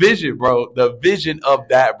Pyrex vision, bro. The vision of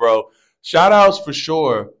that, bro. Shout outs for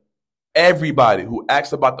sure. Everybody who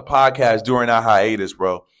asked about the podcast during our hiatus,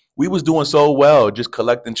 bro. We was doing so well, just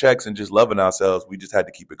collecting checks and just loving ourselves. We just had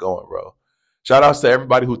to keep it going, bro. Shout outs to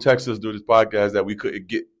everybody who texted us during this podcast that we couldn't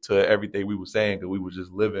get to everything we were saying because we were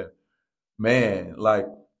just living. Man, like,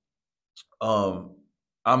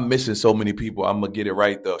 I'm missing so many people. I'm going to get it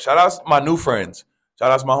right, though. Shout outs to my new friends.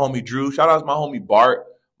 Shout outs to my homie Drew. Shout outs to my homie Bart,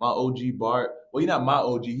 my OG Bart. Well, he's not my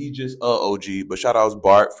OG. He's just a OG. But shout outs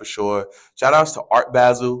Bart for sure. Shout outs to Art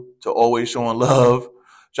Basil to always showing love.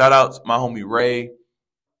 Shout outs my homie Ray.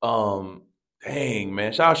 Dang,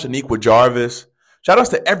 man. Shout out Shaniqua Jarvis. Shout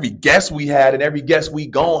outs to every guest we had and every guest we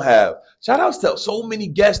gon' have. Shout outs to so many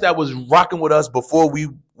guests that was rocking with us before we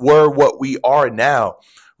were what we are now.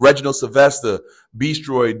 Reginald Sylvester,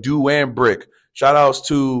 Beastroid, Do and Brick. Shout outs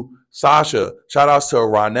to Sasha. Shout outs to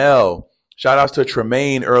Ronell. Shout outs to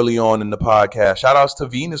Tremaine early on in the podcast. Shout outs to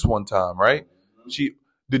Venus one time, right? She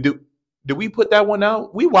did we put that one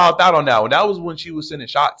out? We wilded out on that one. That was when she was sending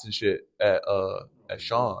shots and shit at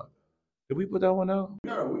Sean. Did we put that one out? We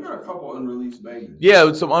got a couple unreleased bangers. Yeah,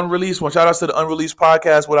 with some unreleased ones. Shout outs to the unreleased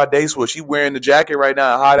podcast with our day switch. She wearing the jacket right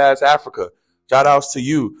now, Hot Ass Africa. Shout outs to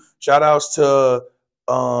you. Shout outs to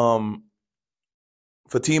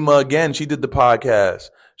Fatima again. She did the podcast.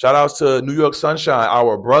 Shout outs to New York Sunshine,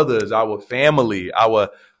 our brothers, our family, our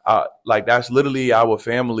like that's literally our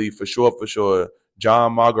family for sure.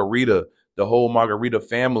 John Margarita, the whole Margarita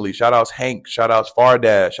family. Shout outs Hank. Shout outs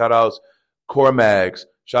Fardad. Shout outs Cormags.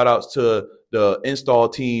 Shout outs to the install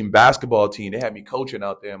team, basketball team. They had me coaching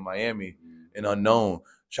out there in Miami in Unknown.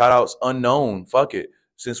 Shout outs Unknown. Fuck it.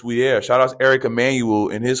 Since we there. Shout outs Eric Emanuel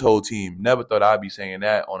and his whole team. Never thought I'd be saying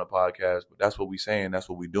that on a podcast, but that's what we saying. That's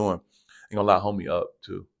what we doing. Ain't gonna lie, homie up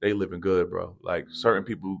too. They living good, bro. Like certain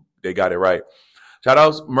people, they got it right. Shout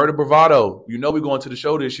outs Murder Bravado. You know we going to the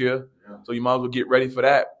show this year, so you might as well get ready for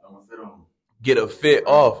that. I'm gonna fit on. Get a fit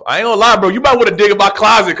off. I ain't gonna lie, bro. You might want to dig in my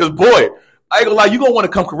closet, because boy, I ain't gonna lie, you gonna want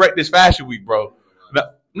to come correct this fashion week, bro.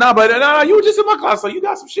 Nah, you were just in my closet, so you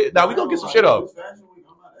got some shit. Now we gonna get some shit off.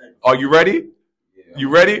 Are you ready? You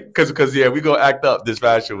ready? Cause yeah, we gonna act up this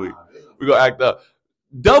fashion week. We gonna act up.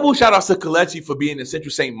 Double shout outs to Kalechi for being in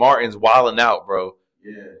Central St. Martin's wilding out, bro.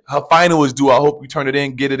 Yeah. Her final is due. I hope you turn it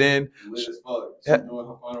in, get it in. Lit as fuck. She's doing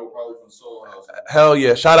her final probably from Soul House. Hell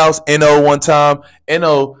yeah. Shout outs NO one time.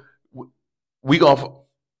 NO, we gonna.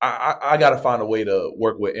 I gotta find a way to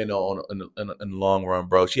work with NO in the long run,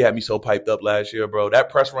 bro. She had me so piped up last year, bro. That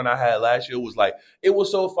press run I had last year was like, it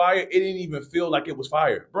was so fire. It didn't even feel like it was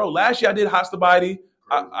fire, bro. Last year I did Hostabody.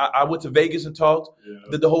 I went to Vegas and talked. Yeah.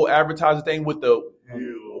 Did the whole advertising thing with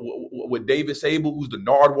with David Sable, who's the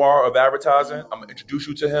Nardwar of advertising. I'm gonna introduce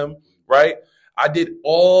you to him, right? I did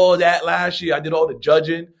all that last year. I did all the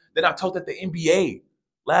judging. Then I talked at the NBA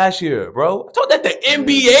last year, bro. I talked at the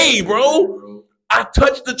NBA, bro. I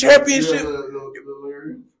touched the championship.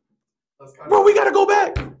 Bro, we gotta go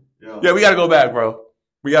back. Yeah, we gotta go back, bro.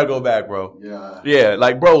 We gotta go back, bro. Yeah,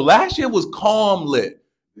 like, bro, last year was calm lit.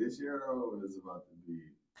 This year, though, is about to be.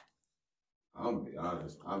 I'm gonna be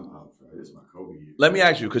honest. This is my Kobe year. Let me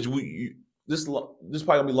ask you, because this is probably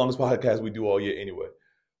gonna be the longest podcast we do all year anyway.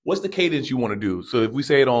 What's the cadence you want to do? So if we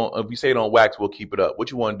say it on wax, we'll keep it up.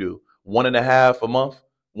 What you want to do? 1.5 a month?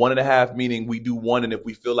 1.5 meaning we do one, and if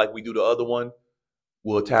we feel like we do the other one,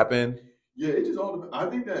 we'll tap in. Yeah, it just all depends. I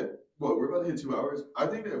think that we're about to hit 2 hours. I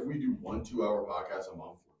think that if we do 1 2-hour podcast a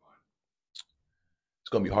month, we're fine. It's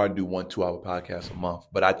gonna be hard to do 1 2-hour podcast a month,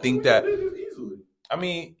 but I think that easily. I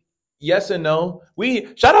mean, yes and no.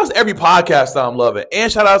 Shout outs to every podcast I'm loving,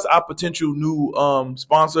 and shout outs to our potential new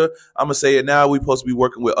sponsor. I'm gonna say it now. We supposed to be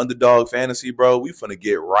working with Underdog Fantasy, bro. We finna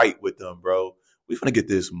get right with them, bro. We finna get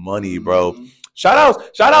this money, bro. Mm-hmm.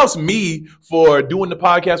 Shout outs me for doing the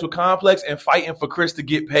podcast with Complex and fighting for Chris to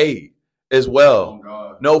get paid as well. Oh,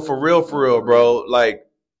 God. No, for real, bro. Like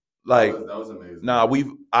that was amazing. Nah,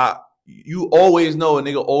 you always know a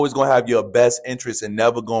nigga always gonna have your best interest and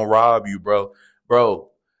never gonna rob you, bro. Bro,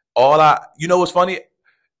 you know what's funny?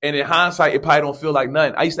 And in hindsight, it probably don't feel like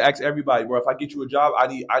nothing. I used to ask everybody, bro, if I get you a job, I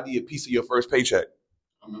need a piece of your first paycheck.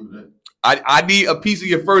 I remember that. I need a piece of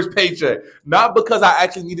your first paycheck. Not because I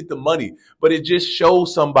actually needed the money, but it just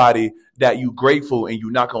shows somebody that you grateful and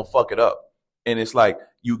you're not going to fuck it up. And it's like,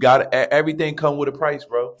 you got everything come with a price,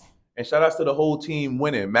 bro. And shout outs to the whole team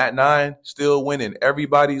winning. Matt 9 still winning.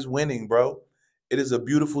 Everybody's winning, bro. It is a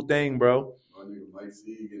beautiful thing, bro. My nigga Mike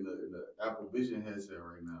Sieg in the Apple Vision headset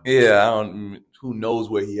right now. Yeah, who knows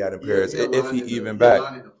where he at in Paris, if he even back.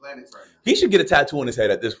 Right, he should get a tattoo on his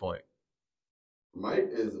head at this point. Mike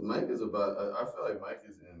is about. I feel like Mike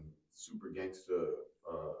is in super gangster.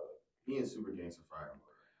 He in super gangster fire mode.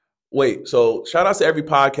 Wait, so shout out to every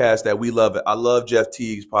podcast that we love. I love Jeff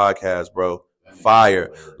Teague's podcast, bro.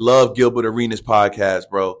 Fire. Love Gilbert Arenas' podcast,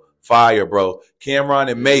 bro. Fire, bro. Cameron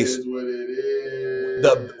and Mace. It is what it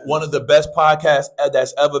is. One of the best podcasts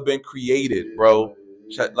that's ever been created, bro.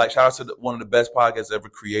 Shout out to one of the best podcasts ever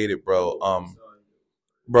created, bro.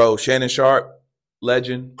 Bro, Shannon Sharp,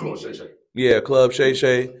 legend. Come on, Shay. Yeah, Club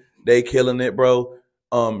Shay. They killing it, bro.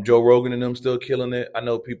 Joe Rogan and them still killing it. I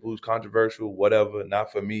know people who's controversial, whatever.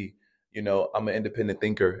 Not for me. You know, I'm an independent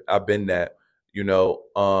thinker. I've been that. You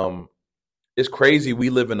know, it's crazy. We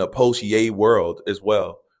live in a post-Ye world as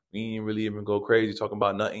well. We ain't really even go crazy talking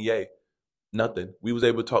about nothing Ye. Nothing. We was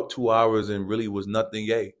able to talk 2 hours and really was nothing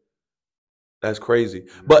Ye. That's crazy.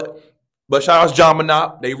 Mm-hmm. But shout out to John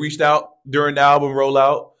Monop. They reached out during the album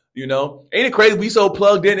rollout. You know, ain't it crazy? We so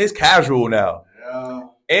plugged in. It's casual now. Yeah.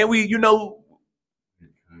 And we, you know,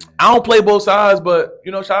 I don't play both sides, but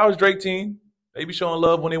you know, shout out to Drake team. They be showing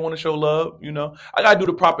love when they want to show love. You know, I gotta do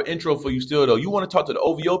the proper intro for you still though. You want to talk to the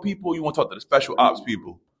OVO people? Or you want to talk to the special ops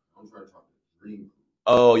people? I'm trying to talk to the Green.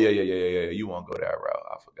 Oh yeah. You want to go that route?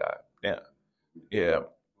 I forgot. Yeah.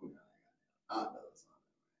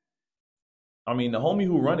 I mean, the homie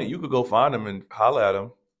who run it, you could go find him and holler at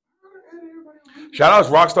him. Shout out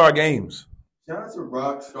to Rockstar Games. Shout out to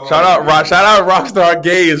Rockstar. Shout out Rockstar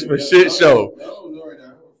Games for shit show.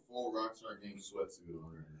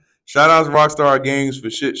 Shout out to Rockstar Games for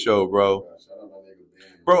shit show, bro.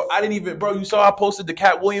 Bro, you saw I posted the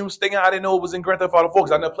Cat Williams thing. I didn't know it was in Grand Theft Auto 4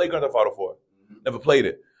 because I never played Grand Theft Auto 4. Never played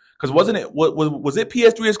it. Because was it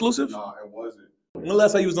PS3 exclusive? No, it wasn't. When the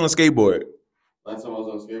last time you was on a skateboard? Last time I was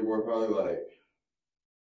on a skateboard, probably like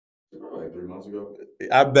 3 months ago.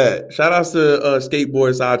 I bet. Shout outs to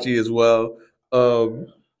Skateboard Sachee as well. I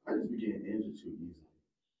just be getting injured too easy.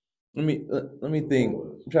 Let me think.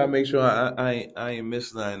 I'm trying to make sure I ain't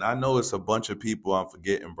missing nothing. I know it's a bunch of people I'm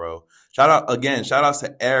forgetting, bro. Shout outs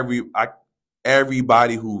to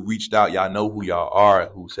everybody who reached out. Y'all know who y'all are.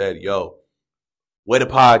 Who said, "Yo, where the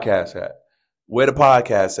podcast at? Where the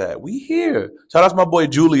podcast at? We here." Shout outs to my boy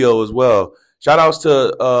Julio as well. Shout outs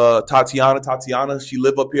to Tatiana. Tatiana, she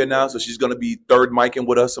live up here now, so she's gonna be third micing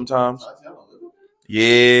with us sometimes. Tatiana live up here?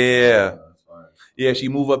 Yeah. Yeah, she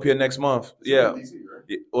move up here next month. Yeah. DC, right?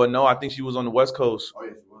 Or no, I think she was on the West Coast. Oh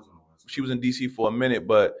yeah, she was on the West Coast. She was in DC for a minute,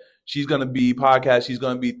 but she's gonna be podcast. She's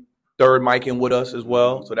gonna be third micing with us as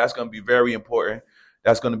well. So that's gonna be very important.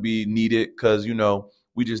 That's gonna be needed because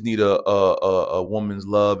we just need a woman's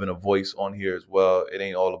love and a voice on here as well. It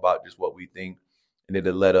ain't all about just what we think, and then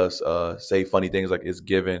to let us say funny things like it's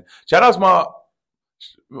given. Shout outs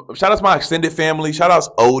my extended family. Shout outs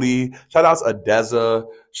Odie. Shout outs Adeza.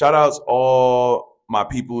 Shout outs all my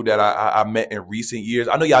people that I met in recent years.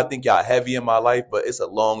 I know y'all think y'all heavy in my life, but it's a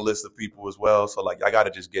long list of people as well. So like I gotta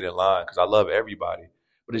just get in line because I love everybody.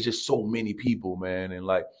 But it's just so many people, man, and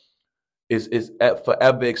like it's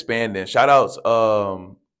forever expanding. Shout outs,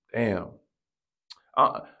 low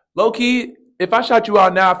key. If I shout you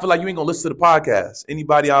out now, I feel like you ain't gonna listen to the podcast.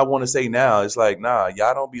 Anybody I want to say now, it's like nah,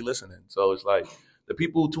 y'all don't be listening. So it's like the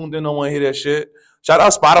people who tuned in don't want to hear that shit. Shout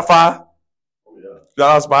out Spotify. Oh yeah.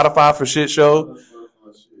 Shout out Spotify for shit show.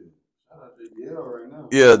 Shout out JBL right now.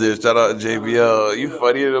 Yeah, dude. Shout out JBL. You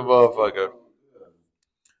funny as a motherfucker.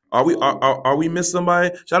 Are we missing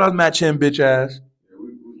somebody? Shout out Matt Chin, bitch ass.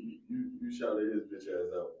 You shouted his bitch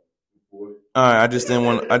ass out before. All right, I just didn't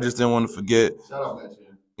want to forget. Shout out Matt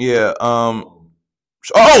Chin. Yeah.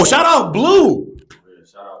 Shout out Blue. Yeah,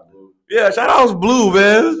 shout out Blue. Yeah, shout out Blue,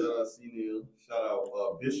 man. Shout out C Neil. Shout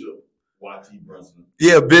out Bishop YT Brunson.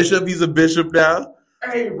 Yeah, Bishop. He's a bishop now.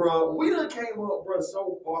 Hey, bro, we done came up, bro,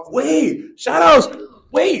 so far. Wait, shout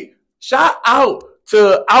out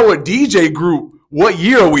to our DJ group. What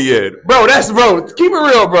year are we in? Bro, keep it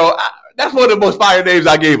real, bro. That's one of the most fire names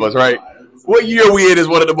I gave us, right? What year we in is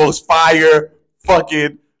one of the most fire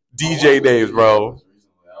fucking DJ names, bro. I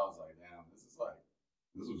was like, damn,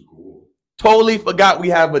 this was cool. Totally forgot we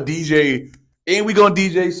have a DJ, and we gonna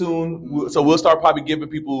DJ soon. So we'll start probably giving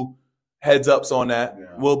people heads ups on that. Yeah.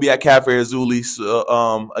 We'll be at Cafe Azuli,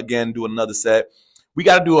 again, doing another set. We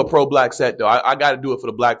got to do a pro black set though. I got to do it for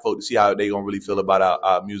the black folk to see how they gonna really feel about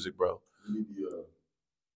our music, bro.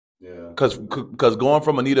 Yeah. Cause going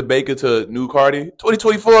from Anita Baker to New Cardi,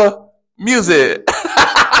 2024 music.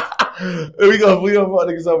 we gonna fuck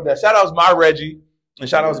niggas up with that. Shout outs my Reggie, and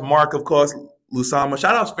shout outs Mark, of course, Lusama.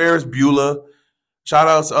 Shout outs Ferris Bueller. Shout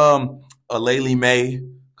outs Laylee May.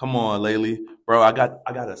 Come on, Laylee. Bro, I got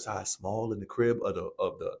a size small in the crib of the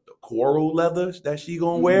coral leather that she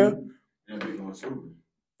gonna wear.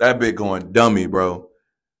 That bit going dummy, bro.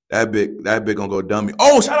 That bit gonna go dummy.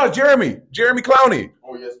 Oh, shout out Jeremy Clowney.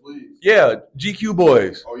 Oh yes, please. Yeah, GQ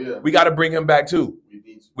boys. Oh yeah. We got to bring him back too.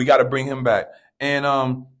 We got to bring him back. And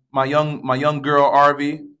my young girl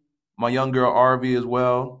RV as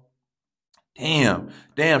well. Damn.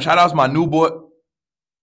 Shout outs my new boy.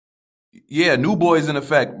 Yeah, new boys in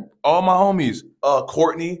effect. All my homies.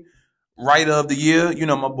 Courtney, writer of the year. You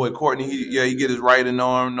know my boy Courtney. He get his writing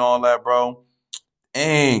on and all that, bro.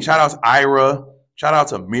 Dang. Shout outs Ira. Shout out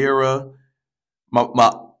to Mira.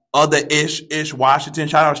 My other Ish Washington.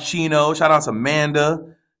 Shout outs Chino. Shout outs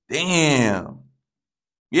Amanda. Damn.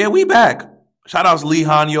 Yeah, we back. Shout outs Lee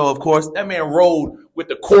Hanyo, of course. That man rode with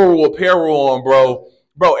the coral apparel on, bro.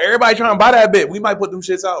 Bro, everybody trying to buy that bit. We might put them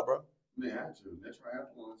shits out, bro. Man, actually, that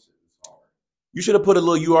triathlon shit is hard. You should have put a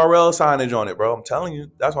little URL signage on it, bro. I'm telling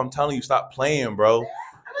you. That's what I'm telling you. Stop playing, bro.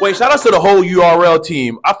 Wait, shout out to the whole URL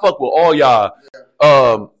team. I fuck with all y'all. Shout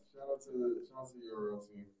out to the URL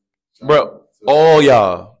team. Bro, all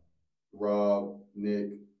y'all. Rob,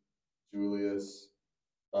 Nick, Julius,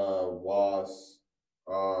 Was,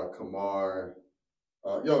 Kamar.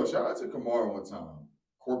 Shout out to Kamar one time.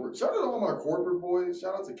 Corporate. Shout out to all my corporate boys.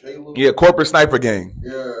 Shout out to Caleb. Yeah, corporate sniper gang.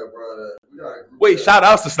 Yeah, bro. We got a group. Wait, shout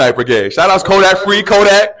outs to Sniper Gang. Shout outs Kodak, free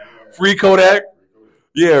Kodak. Free Kodak.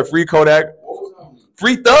 Yeah, free Kodak.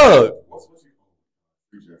 Free Thug.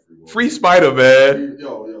 Free Spider, man.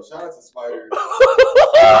 Yo, shout out to Spider.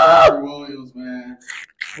 Harry Williams, man.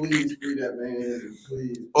 Please free that man.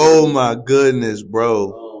 Please. Oh my goodness,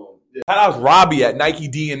 bro. Yeah. Shout outs Robbie at Nike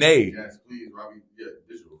DNA. Yes, please, Robbie. Yeah,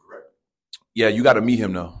 digital, correct? Yeah, you got to meet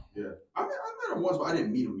him though. Yeah. I met him once, but I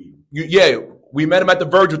didn't meet him. We met him at the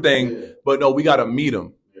Virgil thing, but no, we got to meet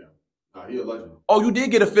him. Yeah. Nah, he a legend. Oh, you did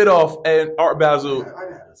get a fit off at Art Basel. I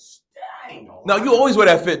got a stain on. No, you always wear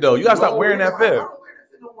that fit though. You got to stop wearing that fit. I don't wear that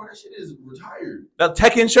fit no more. That shit is retired. That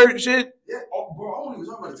Tekken shirt shit? Yeah. Oh, bro, I wasn't even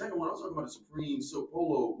talking about the Tekken one. I was talking about the Supreme silk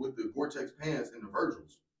polo with the Gore-Tex pants and the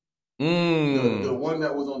Virgils. The one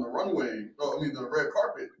that was on the runway. The red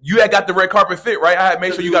carpet. You had got the red carpet fit, right? I had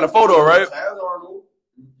made sure you got a photo, right? Taz Arnold,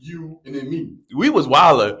 you, and then me. We was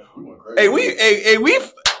wildin'. We went crazy. We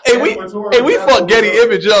fucked Getty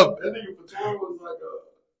Image up. That nigga Fatura was like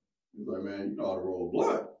he was like, man, you know how to roll a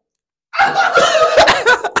blunt.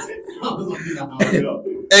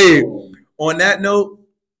 Hey, on that note,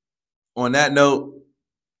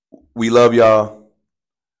 We love y'all.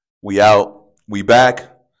 We out. We back.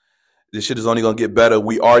 This shit is only gonna get better.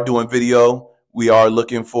 We are doing video. We are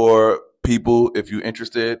looking for people. If you're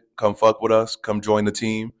interested, come fuck with us. Come join the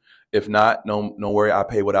team. If not, no worry. I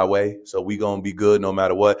pay what I weigh. So we gonna be good no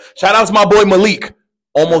matter what. Shout out to my boy Malik.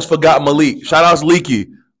 Almost forgot Malik. Shout out to Leaky.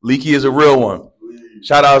 Leaky is a real one.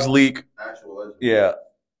 Shout out to Leak. Yeah.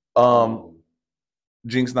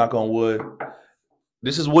 Jinx, knock on wood.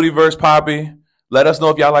 This is Woody vs. Papi. Let us know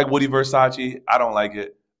if y'all like Woody vs. Sachee. I don't like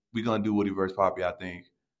it. We're gonna do Woody vs. Papi, I think.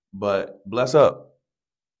 But bless up.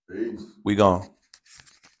 Peace. We gone.